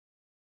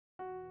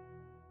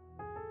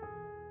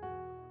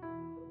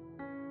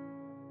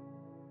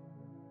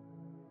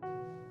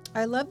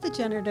I love the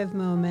generative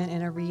moment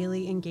in a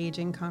really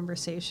engaging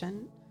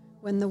conversation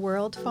when the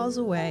world falls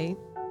away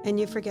and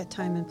you forget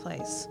time and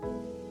place.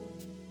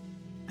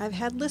 I've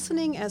had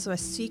listening as a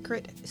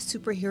secret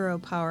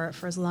superhero power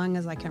for as long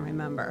as I can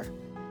remember.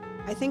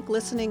 I think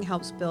listening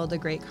helps build a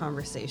great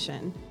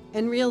conversation,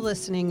 and real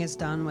listening is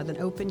done with an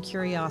open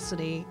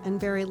curiosity and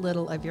very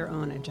little of your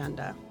own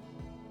agenda.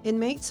 It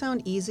might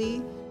sound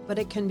easy, but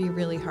it can be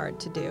really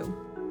hard to do.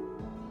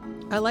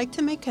 I like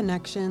to make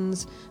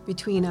connections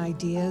between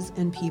ideas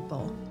and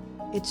people.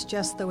 It's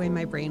just the way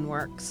my brain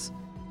works.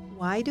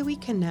 Why do we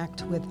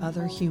connect with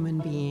other human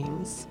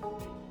beings?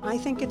 I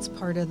think it's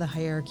part of the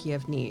hierarchy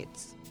of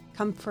needs.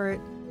 Comfort,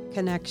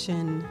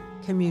 connection,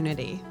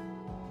 community.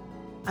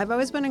 I've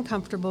always been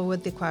uncomfortable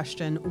with the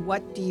question,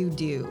 what do you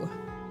do?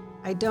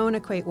 I don't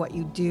equate what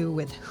you do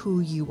with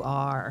who you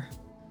are.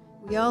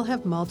 We all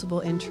have multiple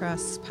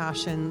interests,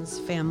 passions,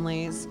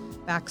 families,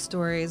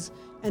 backstories,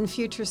 and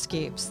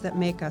futurescapes that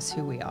make us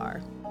who we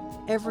are.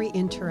 Every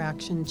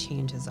interaction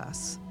changes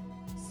us,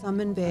 some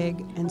in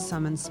big and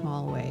some in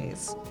small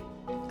ways.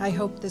 I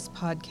hope this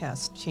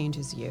podcast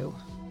changes you.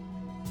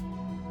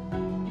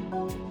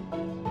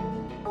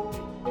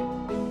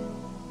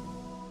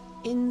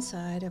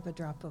 Inside of a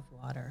drop of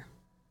water.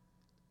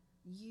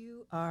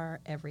 You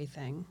are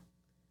everything.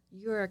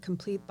 You are a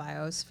complete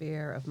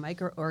biosphere of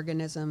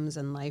microorganisms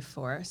and life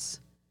force.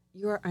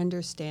 You are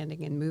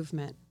understanding and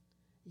movement.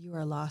 You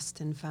are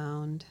lost and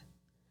found.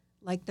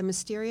 Like the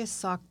mysterious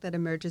sock that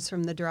emerges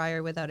from the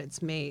dryer without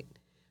its mate,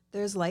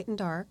 there's light and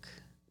dark,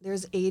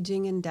 there's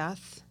aging and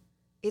death.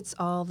 It's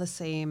all the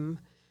same.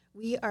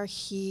 We are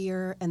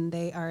here and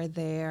they are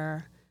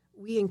there.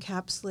 We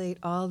encapsulate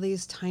all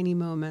these tiny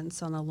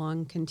moments on a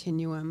long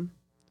continuum.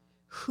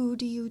 Who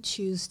do you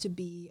choose to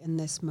be in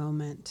this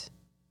moment?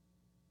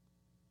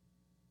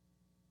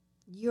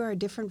 You are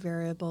different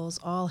variables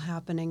all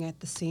happening at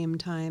the same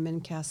time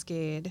in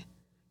cascade.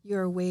 You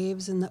are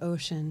waves in the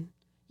ocean.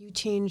 You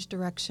change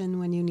direction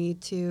when you need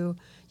to.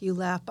 You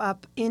lap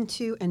up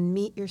into and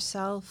meet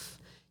yourself.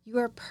 You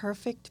are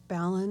perfect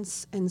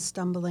balance and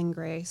stumbling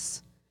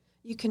grace.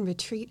 You can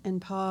retreat and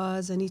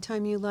pause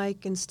anytime you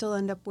like and still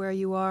end up where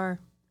you are.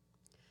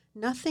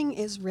 Nothing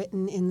is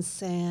written in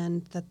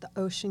sand that the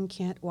ocean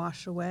can't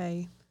wash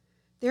away.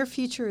 Their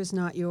future is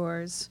not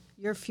yours.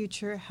 Your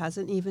future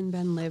hasn't even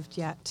been lived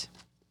yet.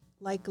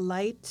 Like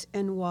light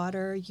and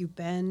water, you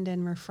bend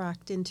and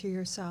refract into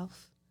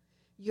yourself.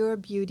 Your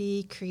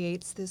beauty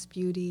creates this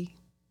beauty.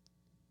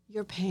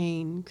 Your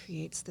pain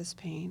creates this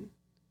pain.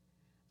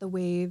 The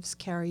waves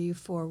carry you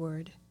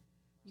forward.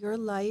 Your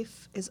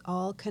life is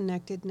all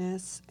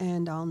connectedness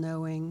and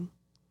all-knowing.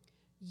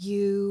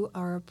 You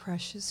are a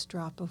precious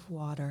drop of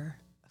water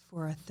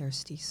for a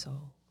thirsty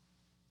soul.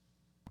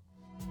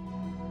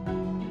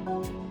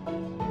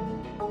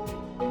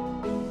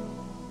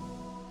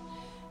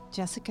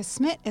 Jessica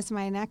Smith is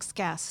my next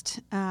guest.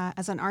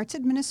 As an arts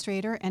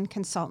administrator and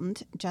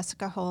consultant,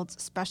 Jessica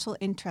holds special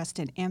interest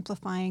in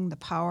amplifying the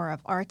power of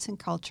arts and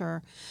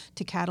culture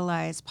to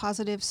catalyze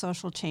positive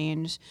social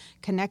change,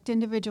 connect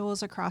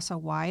individuals across a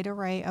wide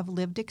array of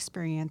lived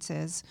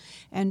experiences,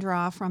 and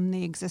draw from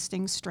the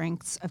existing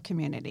strengths of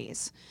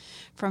communities.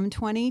 From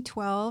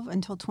 2012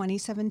 until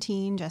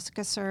 2017,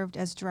 Jessica served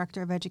as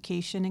Director of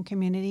Education and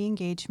Community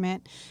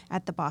Engagement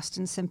at the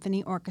Boston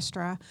Symphony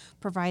Orchestra,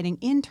 providing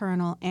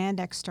internal and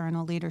external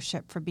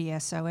leadership for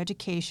BSO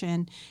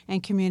education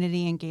and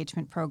community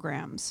engagement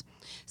programs.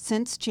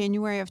 Since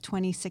January of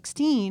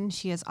 2016,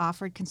 she has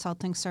offered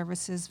consulting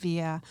services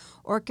via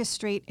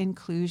Orchestrate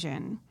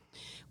Inclusion,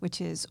 which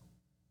is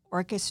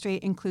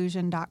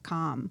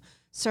orchestrateinclusion.com,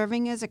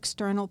 serving as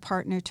external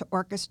partner to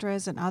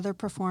orchestras and other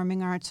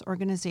performing arts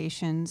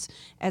organizations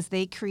as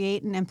they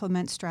create and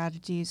implement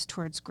strategies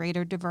towards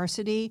greater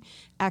diversity,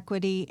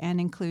 equity,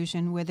 and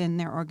inclusion within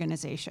their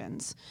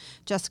organizations.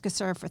 Jessica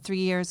served for 3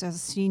 years as a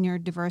senior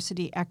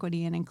diversity,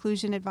 equity, and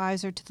inclusion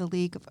advisor to the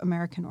League of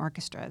American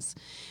Orchestras.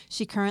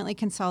 She currently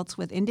consults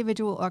with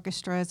individual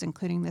orchestras,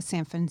 including the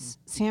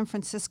San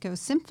Francisco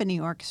Symphony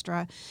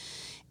Orchestra,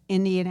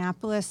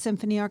 Indianapolis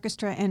Symphony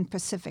Orchestra, and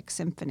Pacific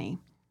Symphony.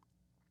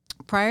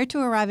 Prior to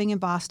arriving in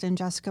Boston,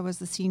 Jessica was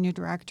the Senior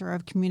Director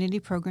of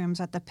Community Programs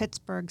at the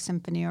Pittsburgh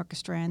Symphony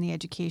Orchestra and the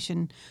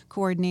Education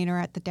Coordinator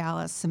at the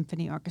Dallas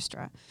Symphony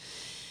Orchestra.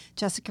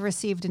 Jessica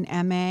received an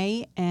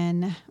MA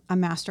and a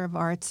Master of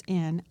Arts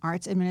in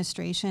Arts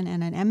Administration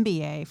and an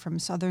MBA from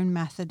Southern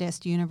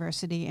Methodist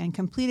University and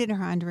completed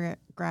her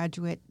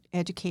undergraduate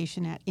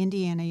education at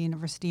Indiana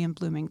University in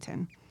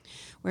Bloomington,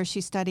 where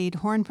she studied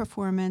horn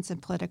performance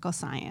and political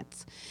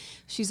science.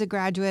 She's a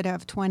graduate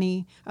of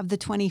the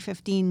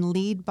 2015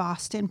 Lead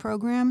Boston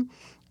program,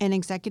 an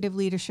executive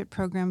leadership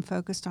program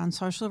focused on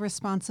social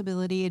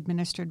responsibility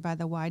administered by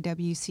the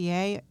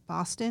YWCA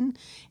Boston,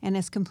 and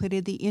has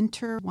completed the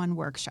Inter One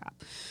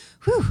workshop.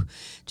 Whew.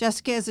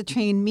 Jessica is a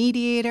trained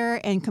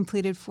mediator and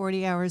completed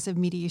 40 hours of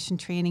mediation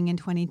training in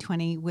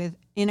 2020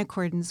 in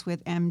accordance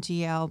with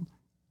MGL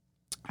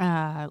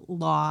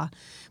law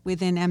with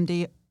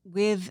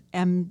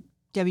MWI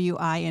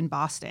in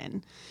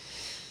Boston.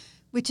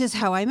 which is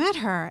how I met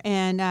her.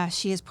 And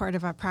she is part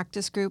of a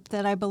practice group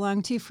that I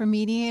belong to for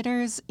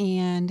mediators.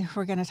 And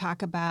we're going to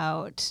talk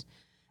about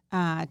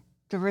uh,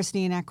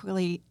 diversity and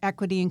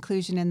equity,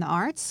 inclusion in the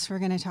arts. We're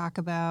going to talk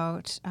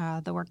about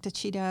the work that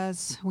she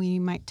does. We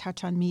might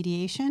touch on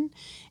mediation.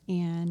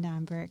 And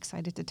I'm very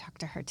excited to talk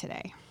to her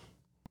today.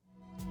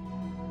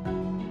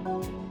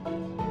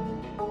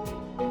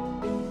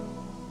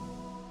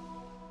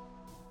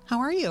 How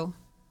are you?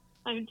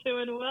 I'm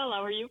doing well.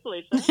 How are you,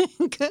 Felicia?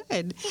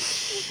 Good.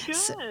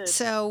 Good.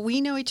 So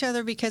we know each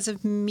other because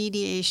of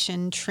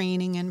mediation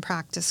training and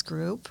practice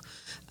group.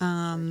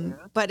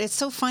 But it's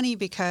so funny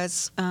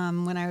because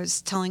when I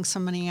was telling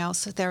somebody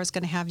else that I was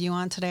going to have you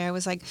on today, I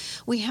was like,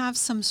 we have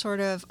some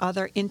sort of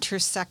other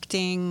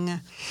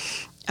intersecting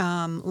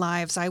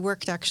lives. I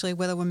worked actually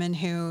with a woman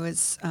who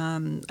is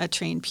a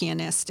trained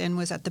pianist and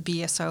was at the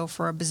BSO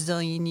for a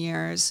bazillion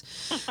years,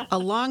 a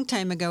long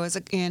time ago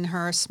in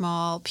her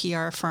small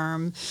PR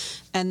firm.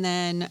 And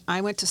then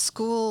I went to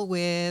school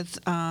with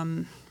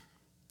Kim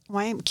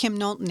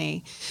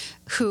Noltney,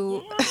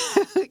 who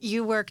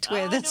you worked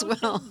with as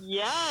well. Kim.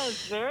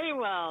 Yes, very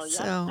well. Yes,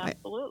 So,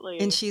 absolutely.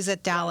 And she's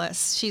at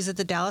Dallas. She's at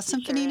the Dallas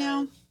Symphony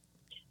now?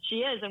 She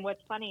is, and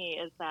what's funny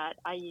is that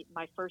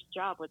my first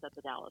job was at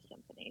the Dallas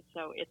Symphony,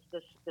 so it's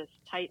this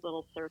tight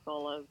little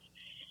circle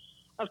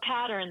of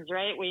patterns,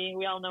 right?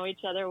 We all know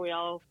each other, we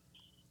all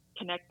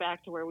connect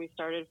back to where we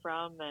started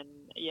from, and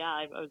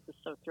I was just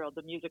so thrilled.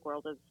 The music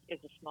world is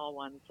a small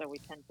one, so we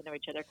tend to know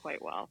each other quite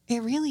well.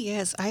 It really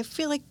is. I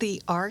feel like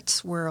the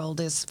arts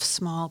world is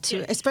small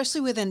too,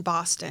 especially within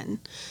Boston.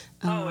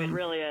 It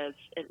really is.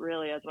 It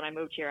really is. When I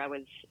moved here,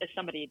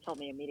 somebody told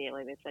me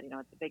immediately, they said,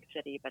 it's a big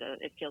city, but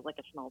it feels like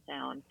a small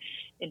town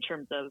in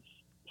terms of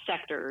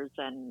sectors,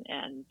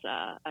 and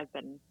I've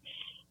been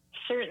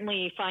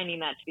certainly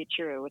finding that to be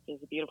true, which is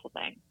a beautiful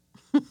thing.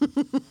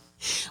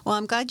 Well,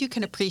 I'm glad you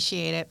can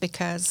appreciate it,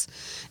 because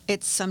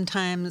it's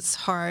sometimes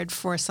hard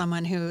for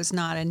someone who's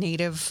not a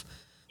native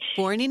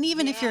born. And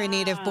even if you're a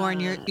native born,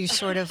 you're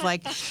sort of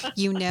like,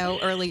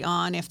 early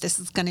on if this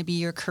is going to be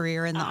your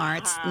career in the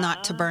arts,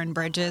 not to burn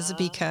bridges,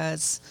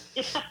 because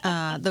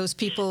those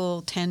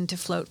people tend to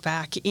float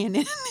back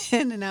in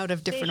and out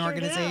of different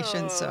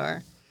organizations.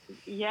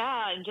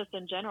 And just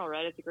in general,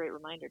 right? It's a great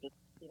reminder. Just,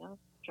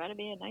 try to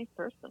be a nice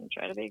person,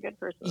 try to be a good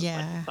person as much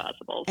as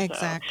possible.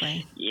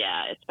 Exactly. So,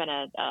 it's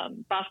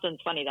been Boston's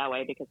funny that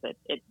way, because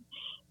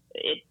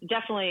it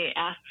definitely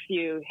asks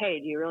you, hey,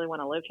 do you really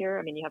want to live here?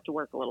 I mean, you have to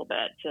work a little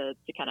bit to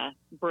kind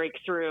of break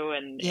through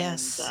and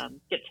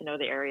get to know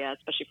the area,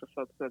 especially for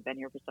folks who have been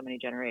here for so many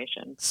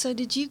generations. So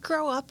did you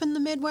grow up in the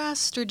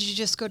Midwest, or did you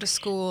just go to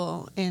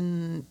school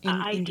in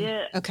I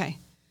did. Okay.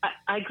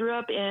 I grew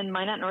up in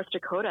Minot, North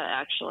Dakota,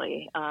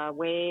 actually,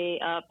 way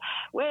up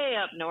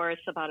north,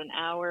 about an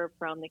hour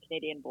from the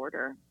Canadian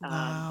border.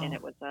 Wow. And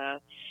it was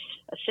a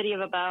city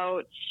of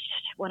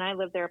when I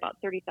lived there, about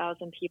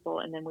 30,000 people.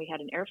 And then we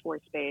had an Air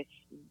Force base.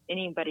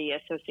 Anybody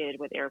associated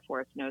with Air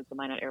Force knows the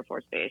Minot Air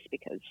Force Base,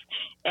 because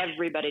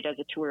everybody does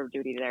a tour of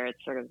duty there.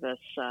 It's sort of this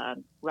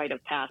rite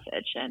of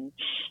passage. And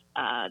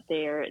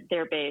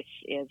their base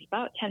is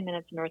about 10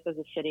 minutes north of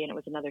the city, and it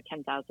was another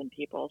 10,000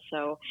 people.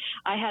 So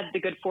I had the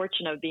good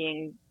fortune of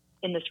being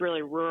in this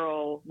really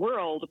rural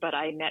world, but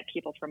I met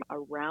people from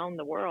around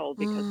the world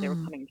because they were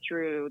coming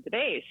through the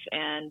base.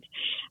 And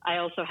I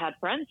also had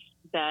friends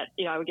that,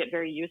 I would get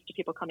very used to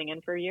people coming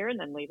in for a year and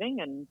then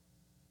leaving. And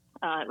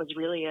it was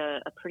really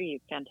a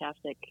pretty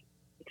fantastic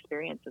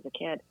experience as a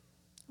kid.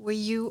 Were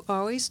you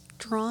always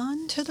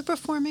drawn to the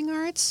performing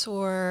arts,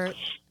 or?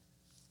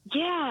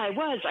 Yeah, I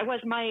was.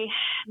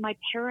 My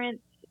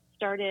parents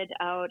started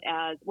out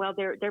as, well,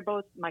 they're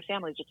both, my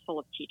family's just full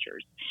of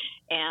teachers.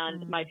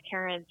 And my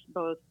parents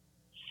both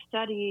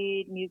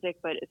studied music,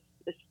 but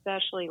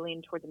especially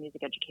leaned toward the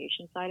music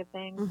education side of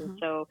things. And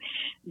so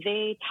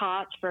they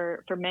taught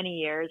for many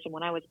years. And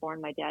when I was born,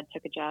 my dad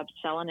took a job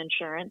selling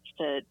insurance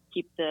to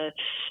keep the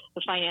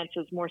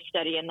finances more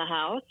steady in the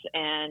house.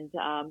 And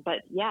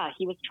but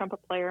he was a trumpet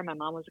player. My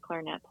mom was a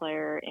clarinet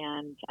player,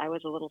 and I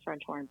was a little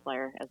French horn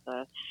player as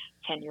a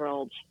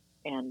 10-year-old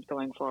and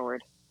going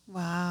forward.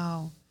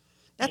 Wow.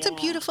 That's a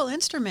beautiful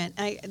instrument.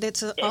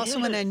 That's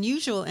also an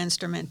unusual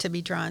instrument to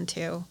be drawn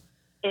to.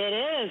 It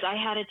is. I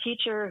had a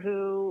teacher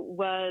who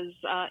was,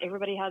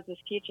 everybody has this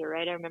teacher,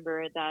 right? I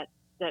remember that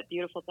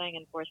beautiful thing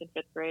in 4th and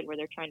 5th grade where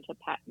they're trying to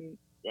patent.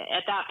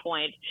 At that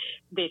point,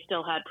 they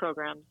still had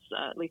programs,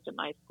 at least at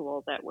my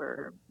school, that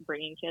were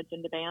bringing kids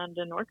into band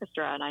and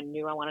orchestra. And I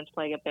knew I wanted to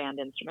play a band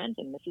instrument.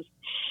 And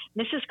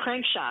Mrs.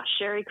 Crankshaw,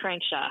 Sherry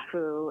Crankshaw,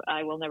 who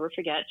I will never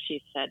forget,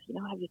 she said,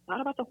 have you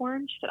thought about the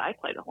horn? She said, I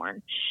play the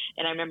horn.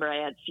 And I remember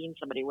I had seen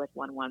somebody with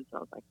one once. So I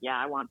was like, yeah,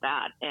 I want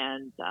that.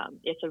 And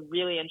it's a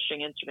really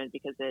interesting instrument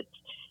because it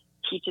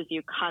teaches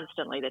you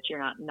constantly that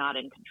you're not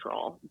in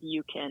control.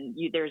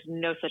 There's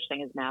no such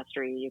thing as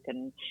mastery. You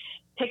can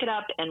pick it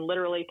up and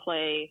literally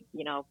play,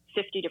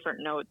 50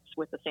 different notes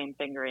with the same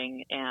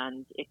fingering.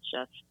 And it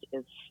just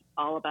is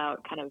all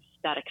about kind of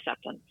that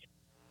acceptance.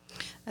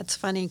 That's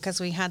funny because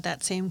we had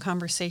that same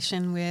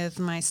conversation with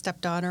my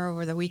stepdaughter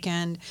over the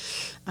weekend.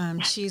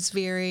 She's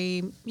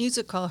very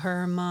musical.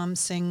 Her mom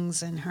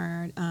sings, and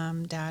her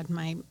dad,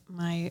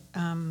 my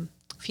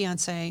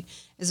fiance,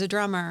 is a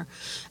drummer,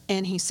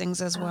 and he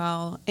sings as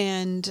well.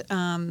 And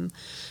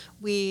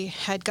we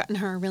had gotten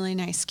her a really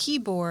nice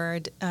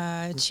keyboard.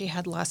 She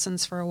had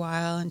lessons for a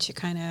while, and she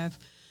kind of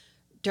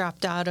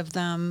dropped out of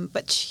them,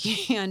 but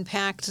she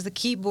unpacked the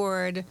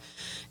keyboard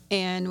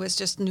and was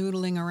just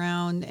noodling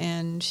around,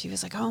 and she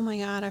was like, oh my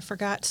God, I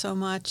forgot so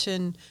much.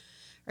 And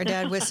her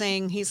dad was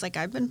saying, he's like,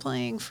 I've been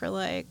playing for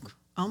like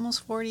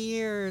almost 40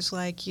 years.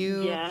 Like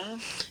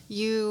I'm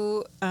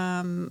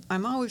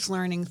always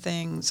learning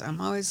things.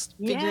 I'm always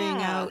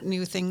figuring out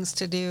new things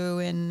to do.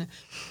 And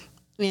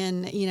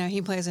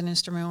he plays an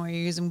instrument where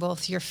you're using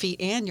both your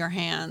feet and your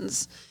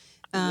hands,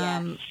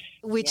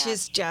 which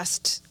is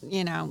just,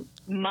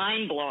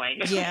 mind blowing.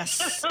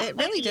 Yes, it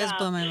really does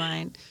blow my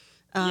mind.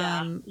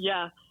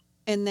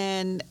 And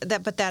then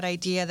that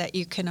idea that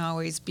you can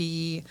always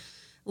be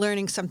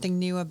learning something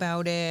new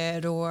about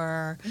it,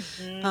 or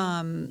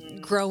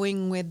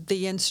growing with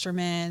the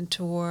instrument,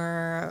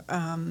 or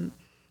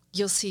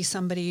you'll see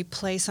somebody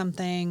play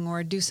something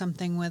or do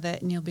something with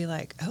it, and you'll be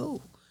like,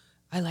 oh,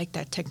 I like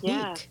that technique.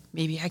 Yeah.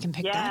 Maybe I can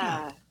pick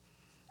that up.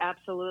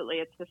 Absolutely.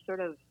 It's this sort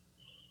of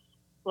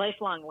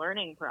lifelong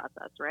learning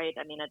process, right?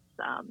 I mean, it's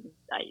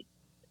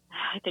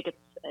I think it's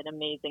an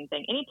amazing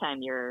thing.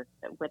 Anytime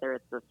whether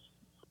it's a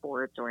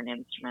sport or an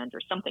instrument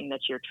or something that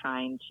you're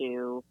trying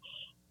to,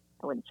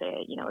 I wouldn't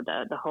say,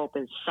 the hope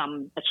is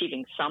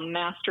achieving some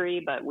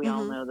mastery, but we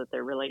all know that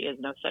there really is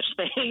no such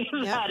thing,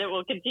 that it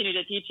will continue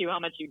to teach you how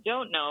much you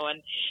don't know.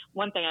 And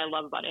one thing I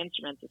love about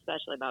instruments,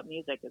 especially about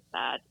music, is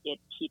that it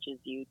teaches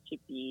you to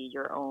be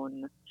your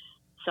own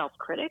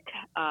self-critic.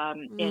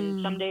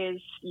 And some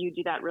days you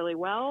do that really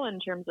well in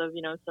terms of,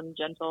 some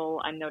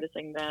gentle, I'm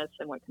noticing this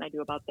and what can I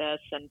do about this?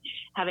 And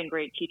having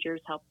great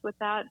teachers helps with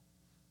that.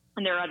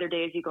 And there are other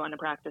days you go in a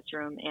practice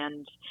room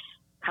and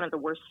kind of the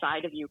worst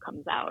side of you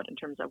comes out in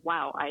terms of,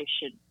 wow, I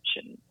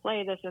shouldn't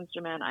play this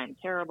instrument. I'm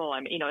terrible.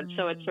 And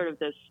so it's sort of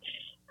this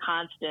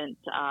constant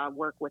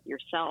work with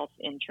yourself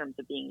in terms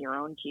of being your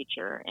own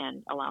teacher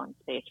and allowing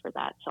space for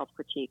that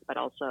self-critique, but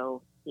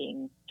also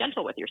being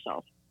gentle with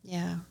yourself.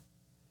 Yeah.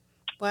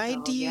 Why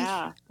do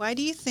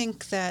you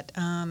think that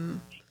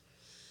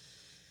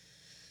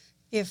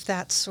if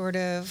that's sort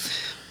of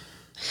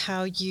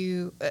how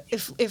you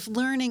if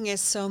learning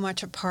is so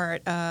much a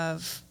part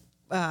of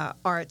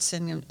arts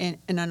in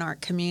an art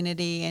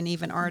community and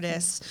even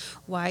artists,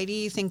 why do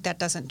you think that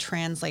doesn't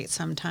translate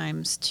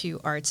sometimes to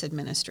arts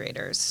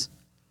administrators?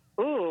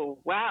 Oh,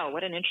 wow,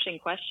 what an interesting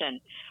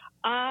question.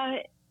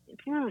 Tell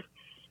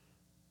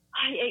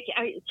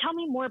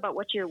me more about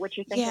what you're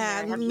thinking.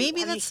 Yeah,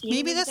 maybe that's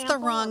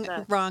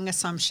the wrong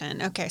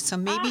assumption. Okay, so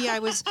maybe I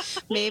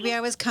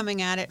was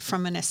coming at it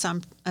from an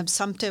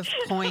assumptive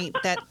point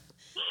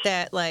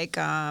that like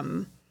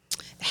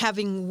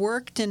having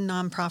worked in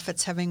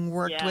nonprofits, having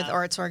worked with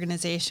arts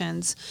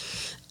organizations,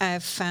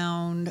 I've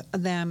found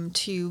them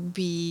to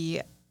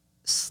be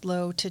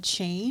slow to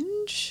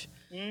change.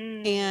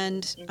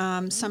 And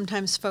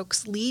sometimes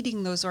folks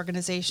leading those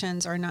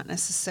organizations are not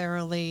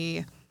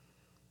necessarily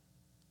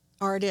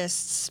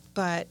artists,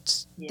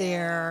 but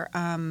they're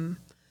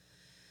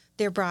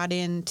brought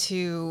in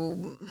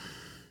to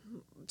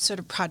sort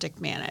of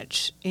project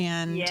manage,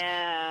 and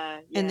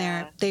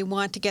they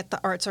want to get the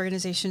arts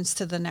organizations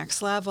to the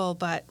next level.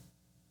 But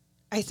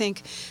I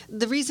think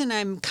the reason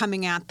I'm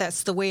coming at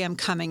this the way I'm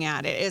coming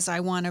at it is I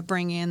want to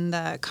bring in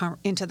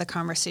into the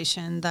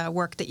conversation the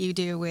work that you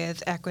do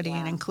with equity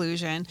and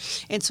inclusion,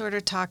 and sort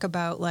of talk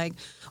about like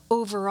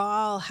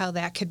overall how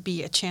that could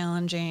be a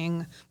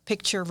challenging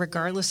picture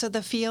regardless of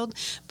the field,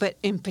 but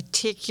in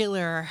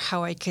particular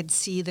how I could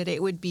see that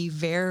it would be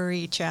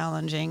very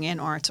challenging in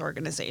arts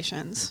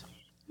organizations.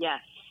 Yes.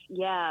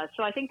 Yeah.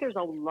 So I think there's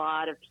a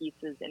lot of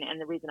pieces,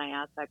 and the reason I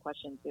asked that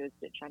question too is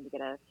trying to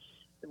get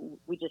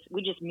we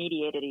just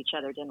mediated each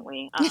other, didn't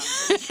we?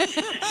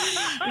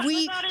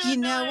 You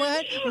know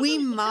what? We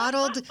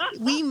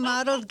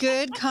modeled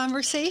good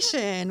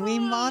conversation. We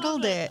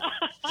modeled it.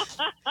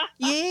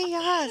 Yay,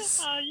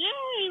 yes.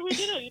 Yay, we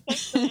did it.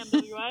 Thanks,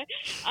 MWI.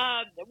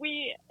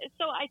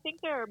 So I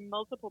think there are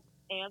multiple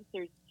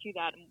answers to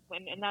that,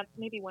 and that's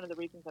maybe one of the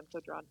reasons I'm so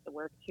drawn to the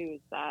work too,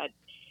 is that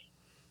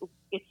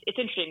it's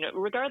interesting.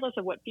 Regardless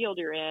of what field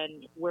you're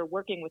in, we're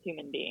working with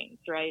human beings,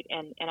 right?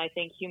 And I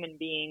think human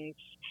beings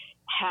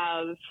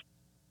have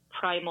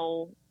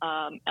primal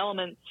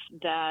elements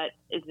that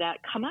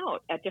come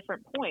out at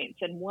different points,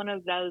 and one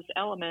of those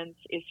elements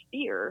is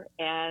fear,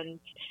 and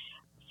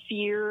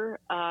fear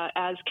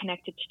as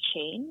connected to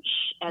change,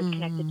 as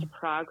connected to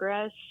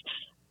progress.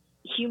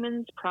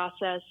 Humans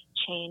process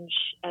change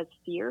as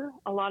fear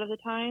a lot of the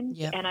time,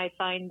 and I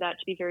find that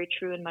to be very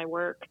true in my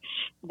work,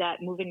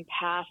 that moving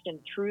past and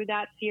through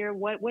that fear,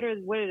 what are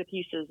the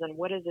pieces, and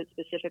what is it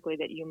specifically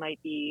that you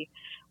might be,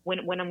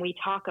 when we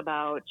talk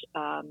about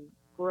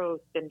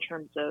growth in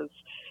terms of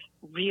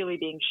really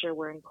being sure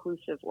we're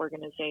inclusive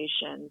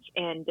organizations.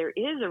 And there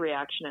is a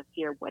reaction of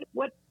fear.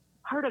 What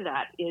part of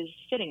that is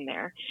sitting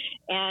there?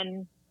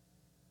 And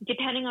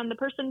depending on the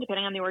person,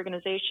 depending on the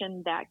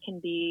organization, that can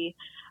be,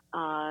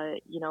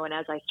 and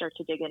as I start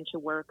to dig into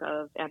work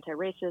of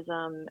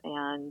anti-racism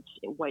and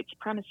white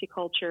supremacy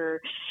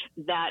culture,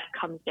 that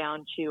comes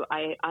down to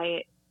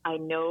I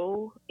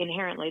know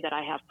inherently that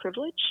I have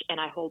privilege,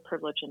 and I hold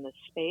privilege in this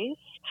space.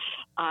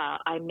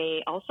 I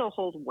may also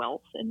hold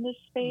wealth in this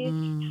space.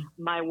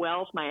 My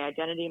wealth, my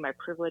identity, my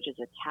privilege is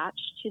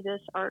attached to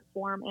this art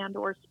form and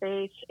or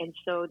space. And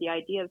so the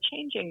idea of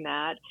changing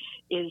that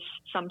is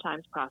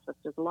sometimes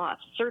processed as loss.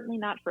 Certainly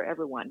not for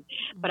everyone.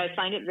 But I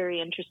find it very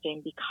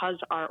interesting because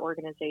our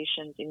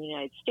organizations in the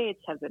United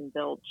States have been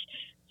built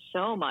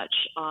so much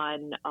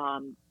on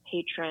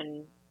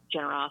patron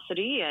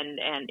generosity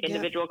and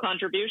individual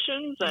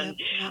contributions. And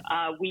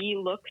we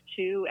look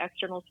to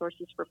external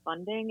sources for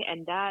funding,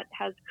 and that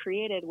has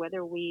created,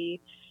 whether we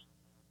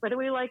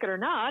like it or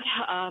not,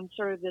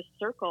 sort of this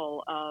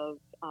circle of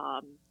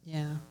a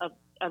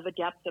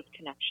depth of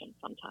connection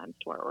sometimes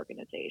to our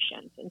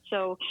organizations. And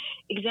so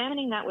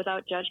examining that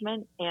without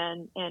judgment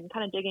and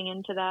kind of digging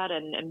into that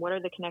and what are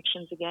the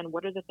connections again,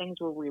 what are the things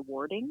we're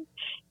rewarding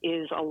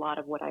is a lot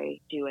of what I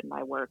do in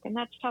my work. And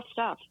that's tough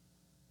stuff.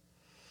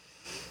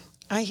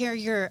 I hear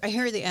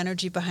the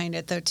energy behind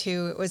it though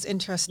too. It was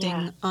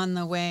interesting on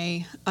the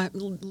way,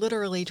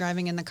 literally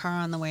driving in the car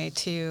on the way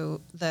to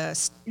the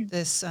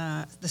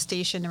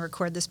station to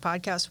record this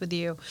podcast with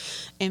you.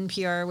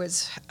 NPR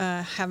was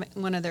having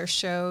one of their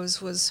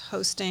shows was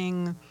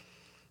hosting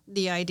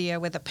the idea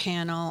with a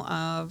panel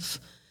of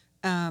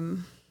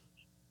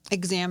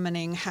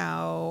examining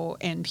how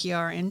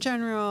NPR in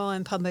general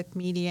and public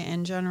media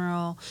in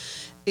general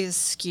is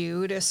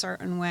skewed a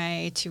certain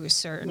way to a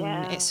certain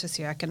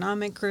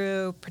socioeconomic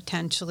group,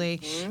 potentially,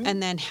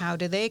 and then how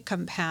do they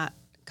combat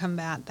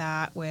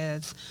that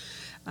with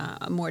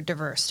more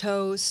diverse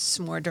hosts,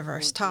 more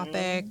diverse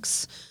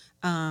topics,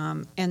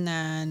 and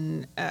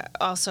then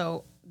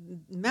also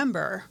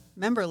member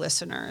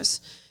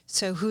listeners.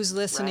 So who's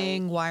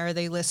listening? Right. Why are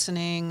they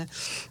listening?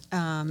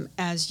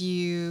 As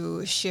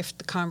you shift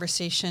the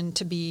conversation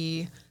to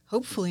be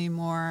hopefully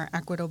more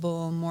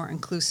equitable, more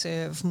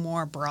inclusive,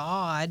 more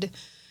broad,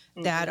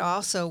 that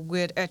also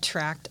would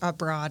attract a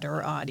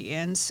broader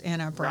audience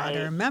and a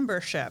broader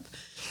membership.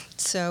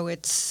 So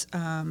it's,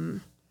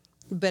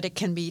 but it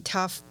can be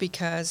tough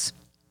because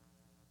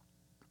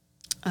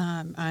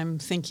I'm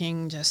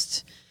thinking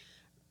just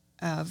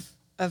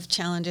of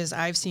challenges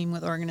I've seen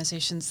with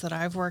organizations that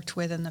I've worked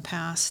with in the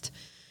past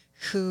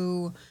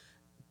who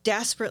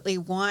desperately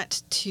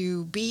want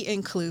to be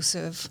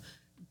inclusive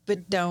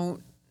but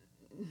don't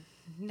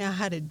know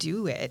how to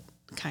do it,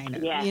 kind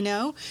of. You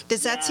know,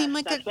 does that seem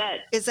like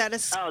is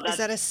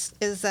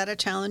that a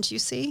challenge you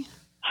see?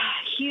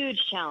 Huge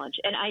challenge.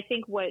 And I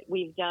think what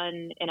we've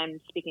done, and I'm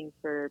speaking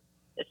for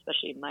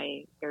especially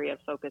my area of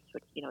focus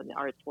with, in the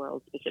arts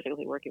world,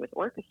 specifically working with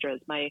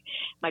orchestras, my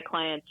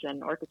clients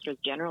and orchestras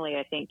generally,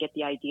 I think, get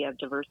the idea of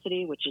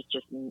diversity, which is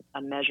just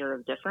a measure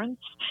of difference.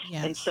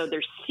 And so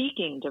they're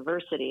seeking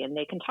diversity, and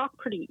they can talk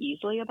pretty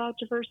easily about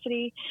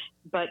diversity,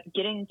 but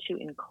getting to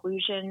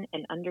inclusion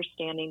and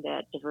understanding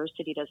that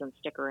diversity doesn't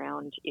stick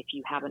around if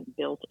you haven't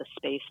built a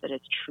space that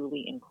is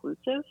truly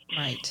inclusive.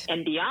 Right.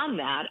 And beyond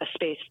that, a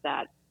space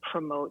that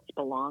promotes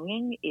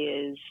belonging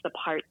is the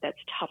part that's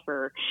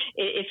tougher.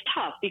 It's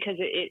tough because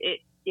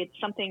it's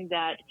something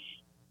that,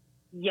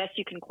 yes,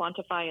 you can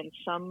quantify in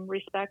some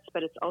respects,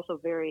 but it's also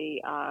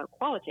very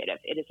qualitative.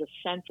 It is a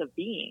sense of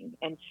being.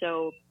 And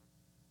so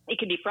it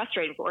can be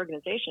frustrating for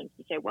organizations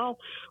to say, well,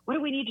 what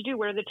do we need to do?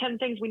 What are the 10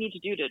 things we need to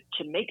do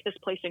to make this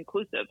place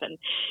inclusive? And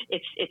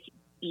it's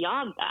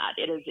beyond that.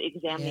 It is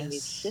examining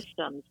these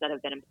systems that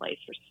have been in place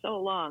for so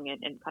long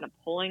and kind of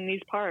pulling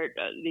these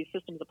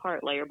systems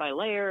apart layer by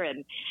layer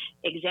and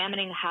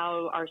examining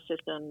how our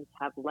systems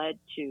have led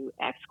to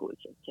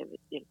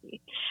exclusivity.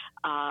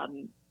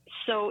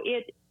 So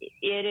it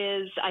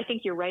is. I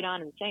think you're right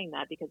on in saying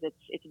that, because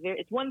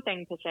it's one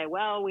thing to say,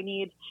 well, we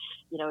need,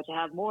 to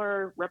have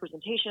more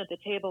representation at the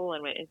table,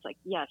 and it's like,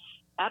 yes,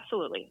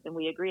 absolutely, and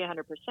we agree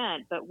 100%.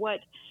 But what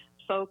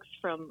folks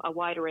from a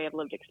wide array of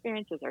lived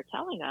experiences are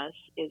telling us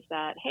is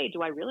that, hey,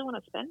 do I really want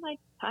to spend my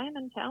time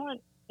and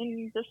talent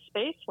in this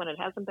space when it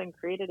hasn't been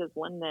created as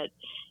one that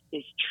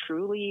is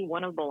truly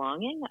one of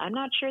belonging? I'm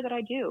not sure that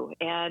I do,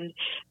 and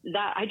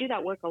that I do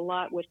that work a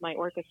lot with my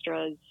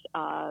orchestras.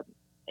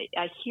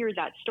 I hear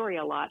that story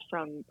a lot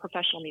from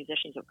professional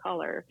musicians of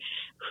color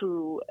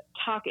who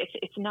talk.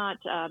 It's not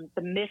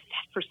the myth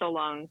for so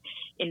long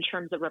in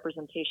terms of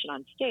representation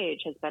on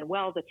stage has been,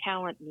 well, the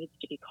talent needs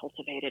to be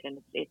cultivated, and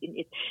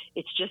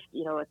it's just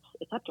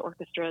it's up to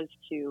orchestras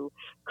to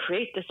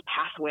create this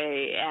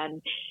pathway.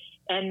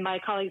 And my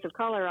colleagues of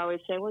color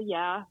always say, well,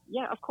 yeah,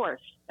 of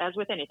course, as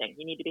with anything,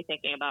 you need to be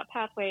thinking about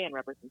pathway and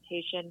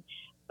representation.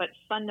 But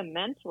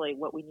fundamentally,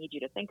 what we need you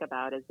to think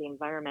about is the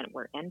environment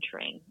we're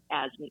entering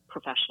as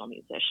professional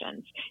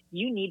musicians.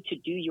 You need to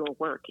do your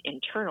work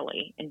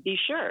internally and be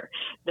sure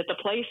that the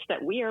place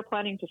that we are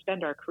planning to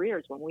spend our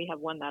careers when we have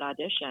won that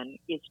audition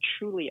is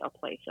truly a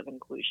place of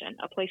inclusion,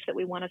 a place that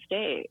we want to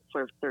stay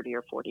for 30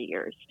 or 40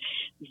 years.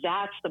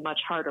 That's the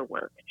much harder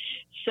work.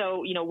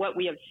 So, what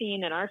we have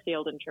seen in our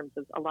field in terms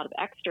of a lot of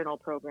external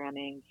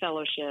programming,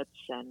 fellowships,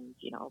 and,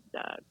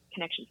 the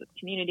connections with the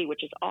community,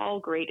 which is all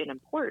great and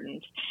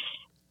important,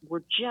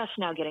 we're just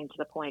now getting to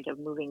the point of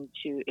moving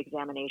to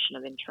examination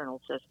of internal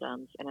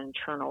systems and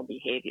internal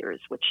behaviors,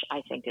 which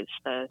I think is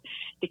the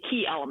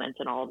key element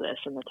in all of this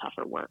and the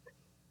tougher work.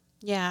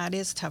 Yeah, it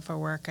is tougher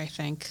work, I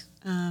think.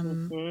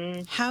 Knowing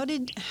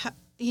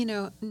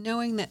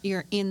that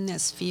you're in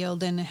this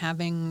field and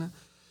having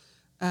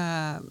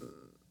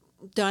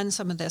done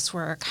some of this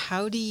work,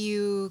 how do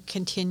you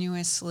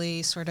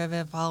continuously sort of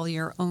evolve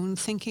your own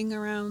thinking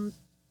around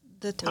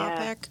the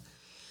topic?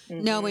 Yeah.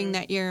 Knowing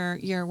that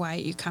you're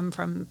white, you come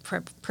from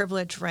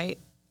privilege, right?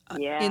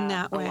 In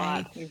that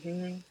way.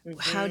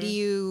 How do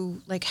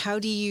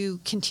you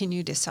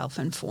continue to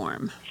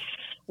self-inform?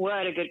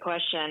 What a good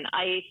question.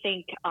 I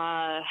think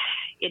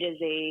it is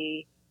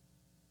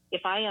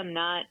if I am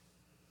not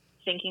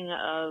thinking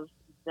of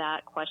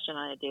that question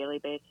on a daily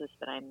basis,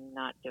 that I'm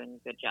not doing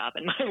a good job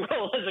in my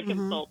role as a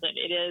consultant.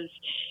 It is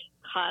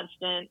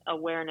constant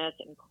awareness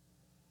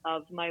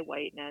of my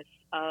whiteness,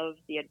 of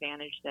the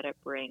advantage that it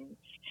brings,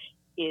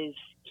 is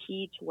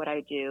key to what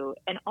I do.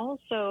 And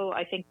also,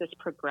 I think this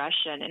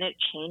progression, and it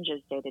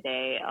changes day to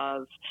day,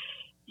 of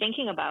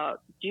thinking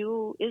about,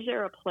 is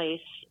there a place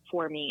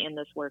for me in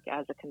this work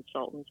as a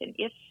consultant? And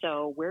if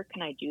so, where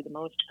can I do the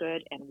most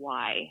good and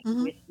why?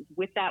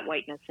 With that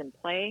whiteness in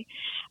play.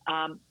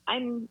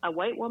 I'm a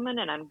white woman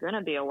and I'm going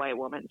to be a white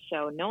woman.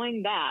 So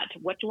knowing that,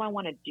 what do I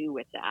want to do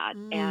with that?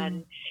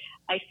 And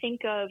I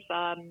think of,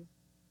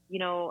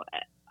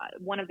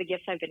 one of the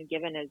gifts I've been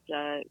given is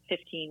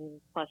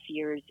 15 plus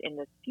years in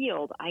this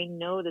field. I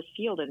know this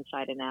field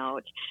inside and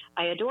out.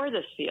 I adore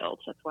this field.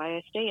 That's why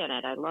I stay in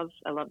it. I love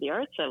the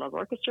arts. I love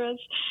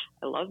orchestras.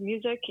 I love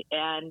music.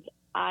 And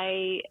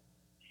I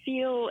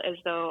feel as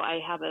though I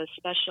have a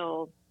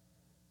special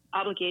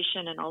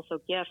obligation and also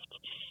gift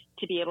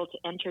to be able to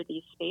enter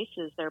these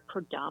spaces. They're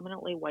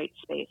predominantly white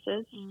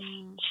spaces,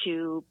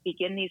 to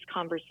begin these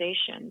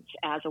conversations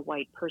as a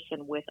white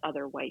person with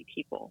other white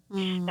people.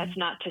 That's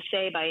not to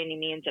say by any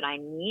means that I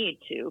need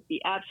to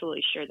be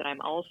absolutely sure that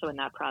I'm also in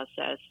that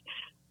process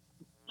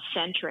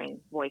centering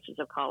voices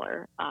of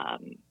color,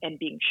 and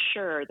being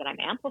sure that I'm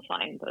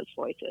amplifying those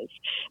voices.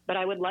 But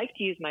I would like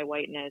to use my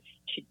whiteness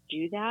to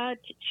do that,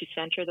 to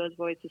center those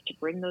voices, to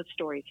bring those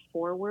stories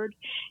forward,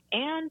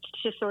 and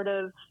to sort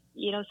of,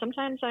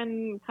 sometimes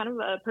I'm kind of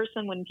a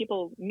person, when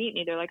people meet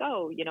me, they're like,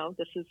 oh,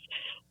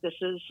 this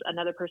is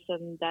another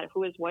person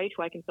who is white,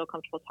 who I can feel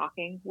comfortable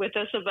talking with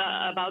us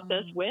about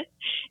this with,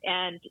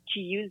 and to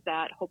use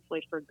that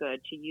hopefully for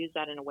good, to use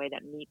that in a way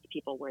that meets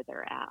people where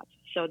they're at.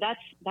 So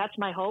that's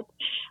my hope.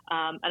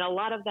 And a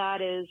lot of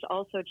that is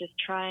also just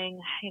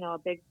trying, a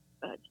big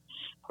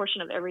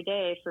portion of every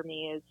day for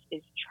me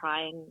is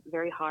trying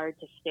very hard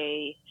to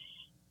stay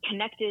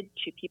connected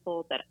to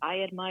people that I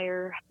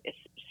admire,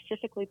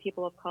 specifically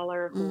people of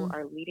color who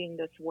are leading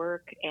this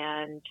work,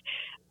 and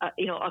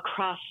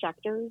across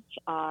sectors,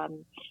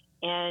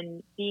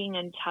 and being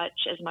in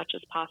touch as much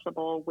as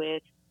possible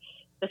with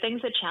the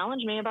things that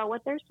challenge me about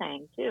what they're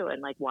saying too,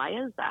 and like, why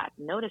is that?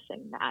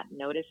 Noticing,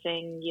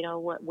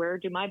 where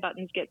do my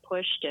buttons get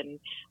pushed, and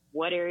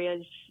what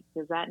areas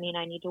does that mean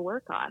I need to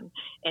work on,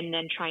 and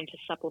then trying to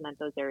supplement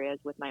those areas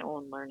with my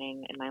own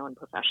learning and my own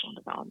professional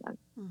development.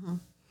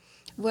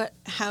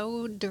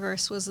 How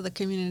diverse was the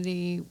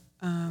community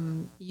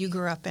you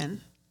grew up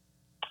in?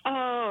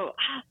 Oh,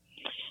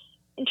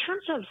 in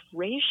terms of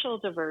racial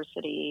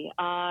diversity,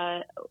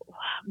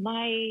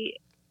 my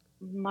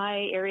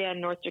area in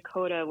North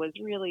Dakota was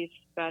really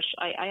special.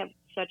 I have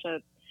such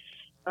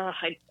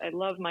I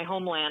love my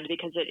homeland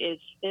because it is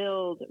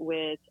filled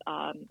with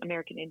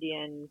American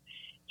Indian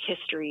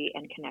history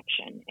and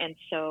connection. And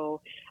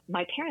so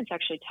my parents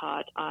actually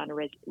taught on a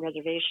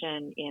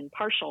reservation in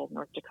Parshall,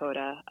 North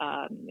Dakota.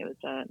 It was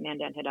a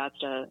Mandan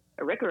Hidatsa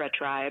Arikara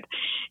tribe.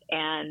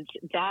 And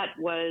that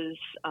was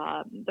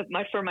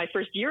for my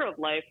first year of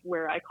life,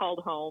 where I called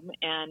home.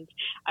 And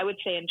I would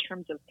say in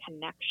terms of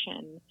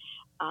connection,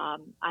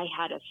 I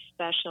had a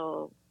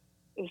special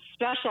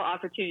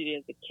opportunity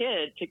as a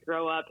kid to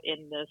grow up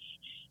in this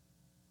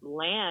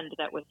land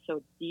that was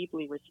so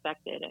deeply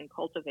respected and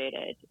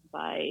cultivated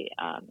by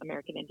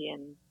American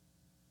Indian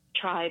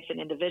tribes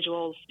and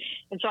individuals.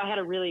 And so I had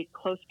a really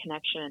close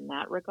connection in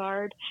that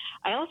regard.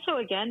 I also,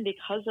 again,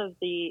 because of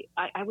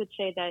I would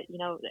say that,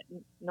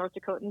 North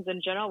Dakotans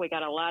in general, we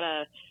got a lot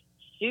of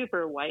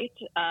super white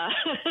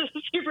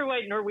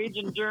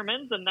Norwegian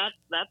Germans, and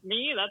that's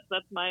me.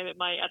 That's my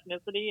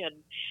ethnicity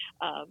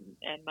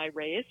and my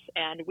race.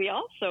 And we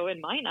also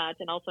in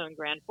Minot and also in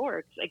Grand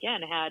Forks,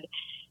 again, had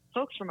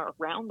folks from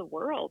around the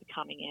world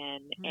coming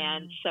in.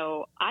 And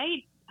so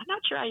I I'm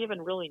not sure I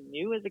even really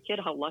knew as a kid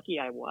how lucky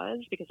I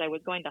was, because I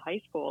was going to high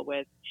school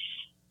with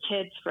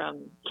kids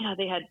from,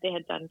 they had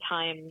done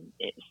time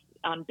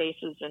on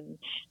bases in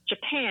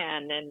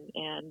Japan,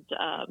 and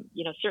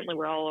certainly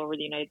we're all over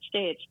the United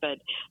States, but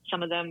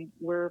some of them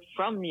were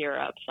from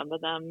Europe. Some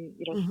of them,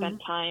 spent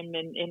time,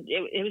 and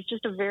it was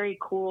just a very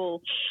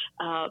cool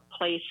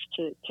place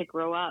to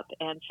grow up.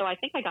 And so I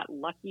think I got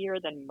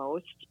luckier than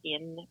most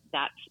in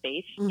that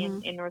space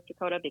in North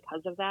Dakota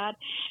because of that.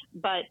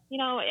 But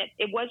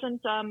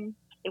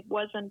it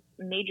wasn't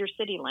major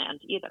city land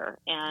either.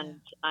 And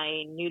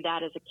I knew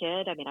that as a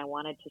kid. I mean, I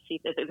wanted to see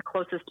the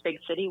closest big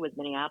city was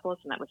Minneapolis,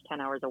 and that was 10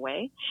 hours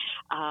away.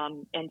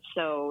 And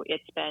so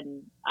it's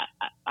been,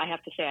 I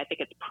have to say, I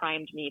think it's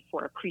primed me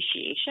for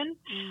appreciation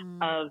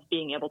of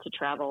being able to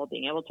travel,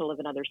 being able to live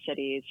in other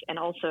cities, and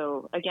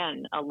also,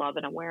 again, a love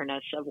and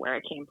awareness of where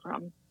I came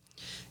from.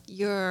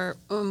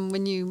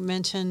 When you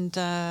mentioned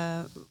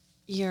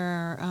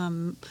your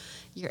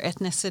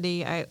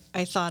ethnicity,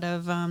 I thought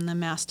of the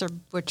Master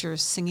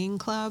Butcher's Singing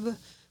Club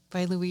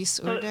by Louise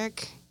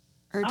Erdrich.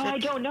 Oh, I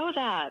don't know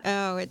that.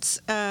 Oh,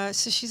 it's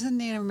so she's a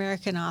Native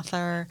American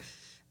author,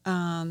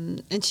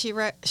 and she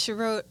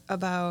wrote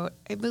about,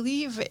 I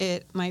believe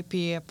it might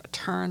be a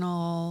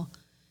paternal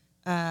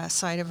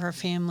side of her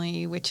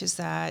family, which is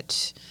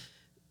that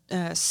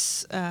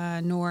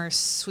Norse,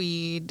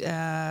 Swede,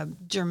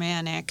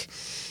 Germanic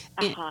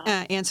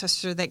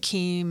ancestor that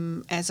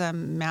came as a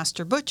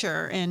master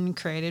butcher and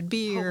created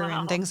beer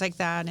and things like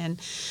that, and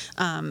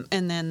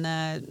then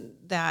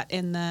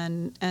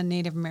a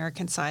Native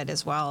American side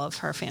as well of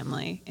her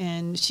family.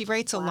 And she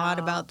writes a lot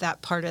about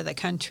that part of the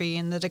country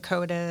in the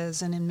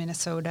Dakotas and in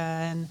Minnesota.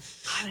 And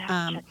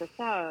check this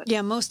out.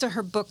 Yeah, most of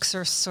her books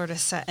are sort of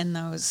set in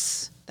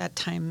that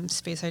time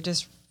space. I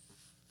just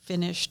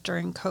finished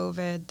during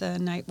COVID The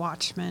Night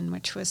Watchman,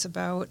 which was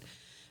about,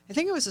 I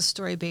think it was a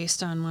story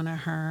based on one of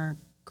her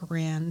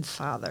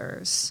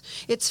grandfathers.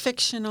 It's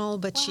fictional,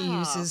 but she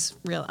uses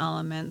real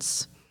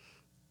elements.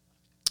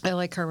 I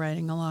like her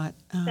writing a lot.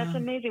 That's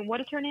amazing. What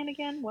is her name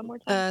again? One more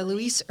time.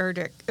 Louise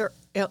Erdrich.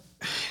 I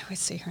always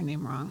say her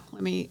name wrong.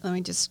 Let me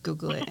just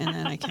Google it, and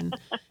then I can.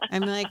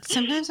 I'm like,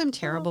 sometimes I'm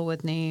terrible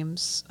with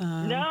names.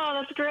 No,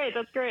 that's great.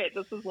 That's great.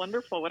 This is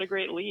wonderful. What a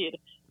great lead.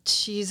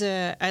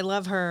 I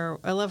love her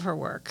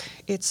work.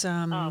 It's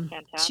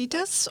fantastic. She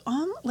does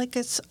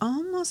it's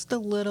almost a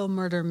little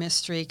murder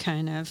mystery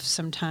kind of.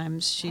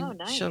 Sometimes she'll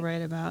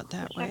write about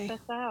that way. Check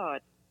this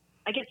out.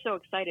 I get so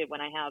excited when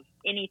I have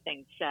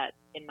anything set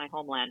in my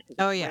homeland.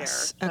 Oh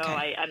yes, rare.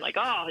 Okay. So I'm like,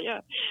 oh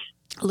yeah.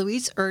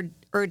 Louise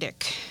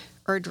Erdrich.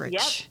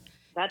 Yep.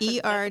 That's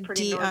a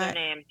pretty northern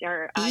name.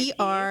 Erdrich. Ich.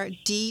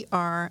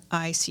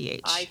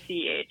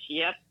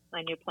 Yep.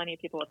 I knew plenty of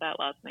people with that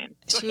last name.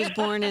 She was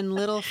born in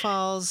Little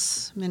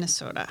Falls,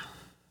 Minnesota.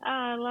 Oh,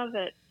 I love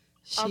it.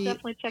 I'll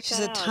definitely check that out.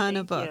 She's a ton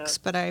of books,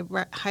 but I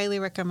highly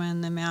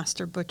recommend the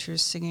Master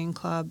Butcher's Singing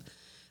Club.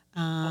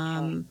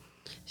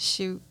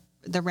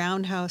 The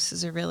Roundhouse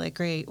is a really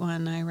great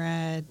one. I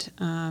read.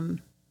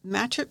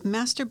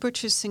 Master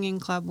Butcher's Singing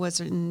Club was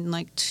in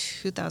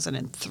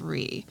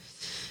 2003,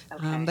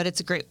 but it's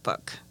a great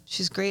book.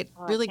 She's great,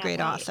 really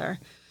great author.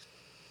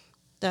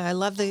 I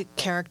love the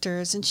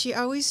characters, and she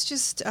always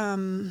just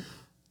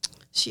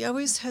she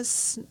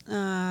writes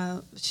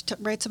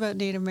about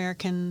Native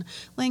American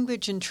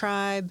language and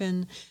tribe,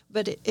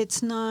 but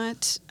it's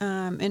not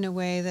in a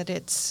way that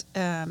it's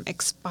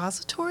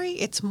expository.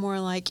 It's more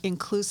like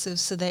inclusive,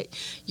 so that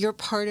you're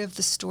part of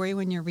the story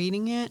when you're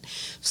reading it.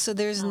 So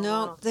there's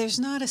not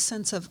a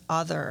sense of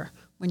other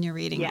when you're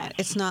reading it.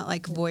 It's not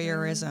like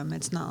voyeurism.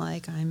 It's not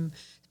like I'm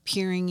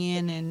peering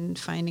in and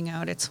finding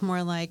out. It's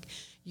more like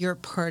you're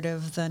part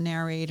of the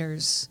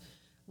narrator's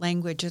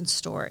language and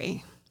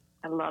story.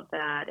 I love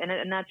that.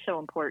 And that's so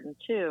important,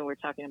 too. We're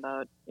talking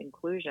about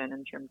inclusion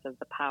in terms of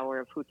the power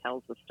of who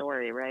tells the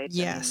story, right?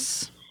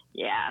 Yes.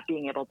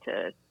 Being able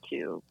to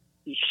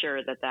be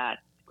sure that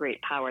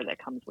great power that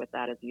comes with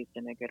that is used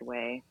in a good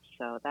way.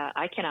 So that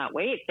I cannot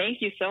wait. Thank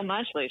you so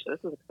much, Leisha. This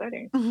is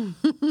exciting.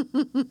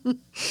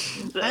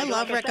 I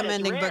love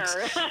recommending books.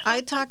 I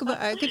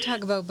could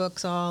talk about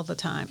books all the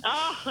time.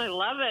 Oh, I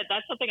love it.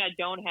 That's something I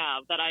don't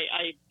have that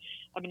I'm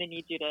going to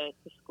need you to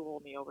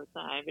school me over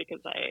time, because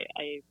I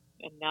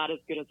am not as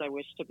good as I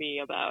wish to be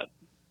about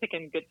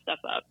picking good stuff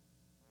up.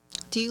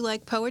 Do you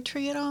like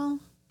poetry at all?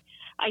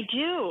 I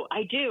do.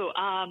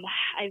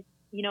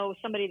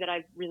 Somebody that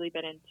I've really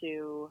been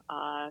into,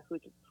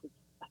 who's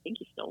I think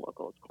he's still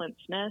local, is Clint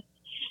Smith,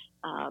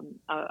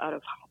 out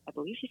of, I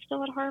believe he's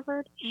still at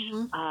Harvard.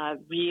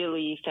 Mm-hmm.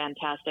 Really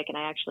fantastic. And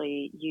I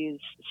actually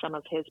use some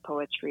of his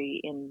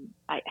poetry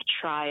I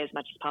try as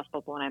much as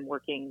possible when I'm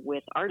working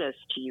with artists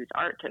to use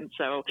art. And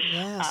so,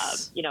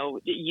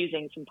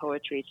 using some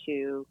poetry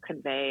to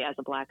convey as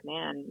a Black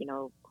man,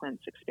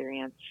 Clint's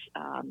experience.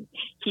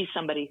 He's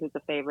somebody who's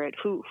a favorite.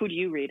 Who do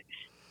you read?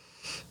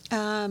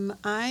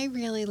 I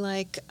really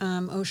like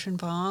Ocean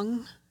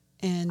Vuong,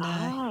 and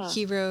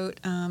he wrote.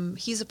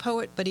 He's a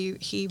poet, but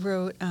he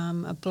wrote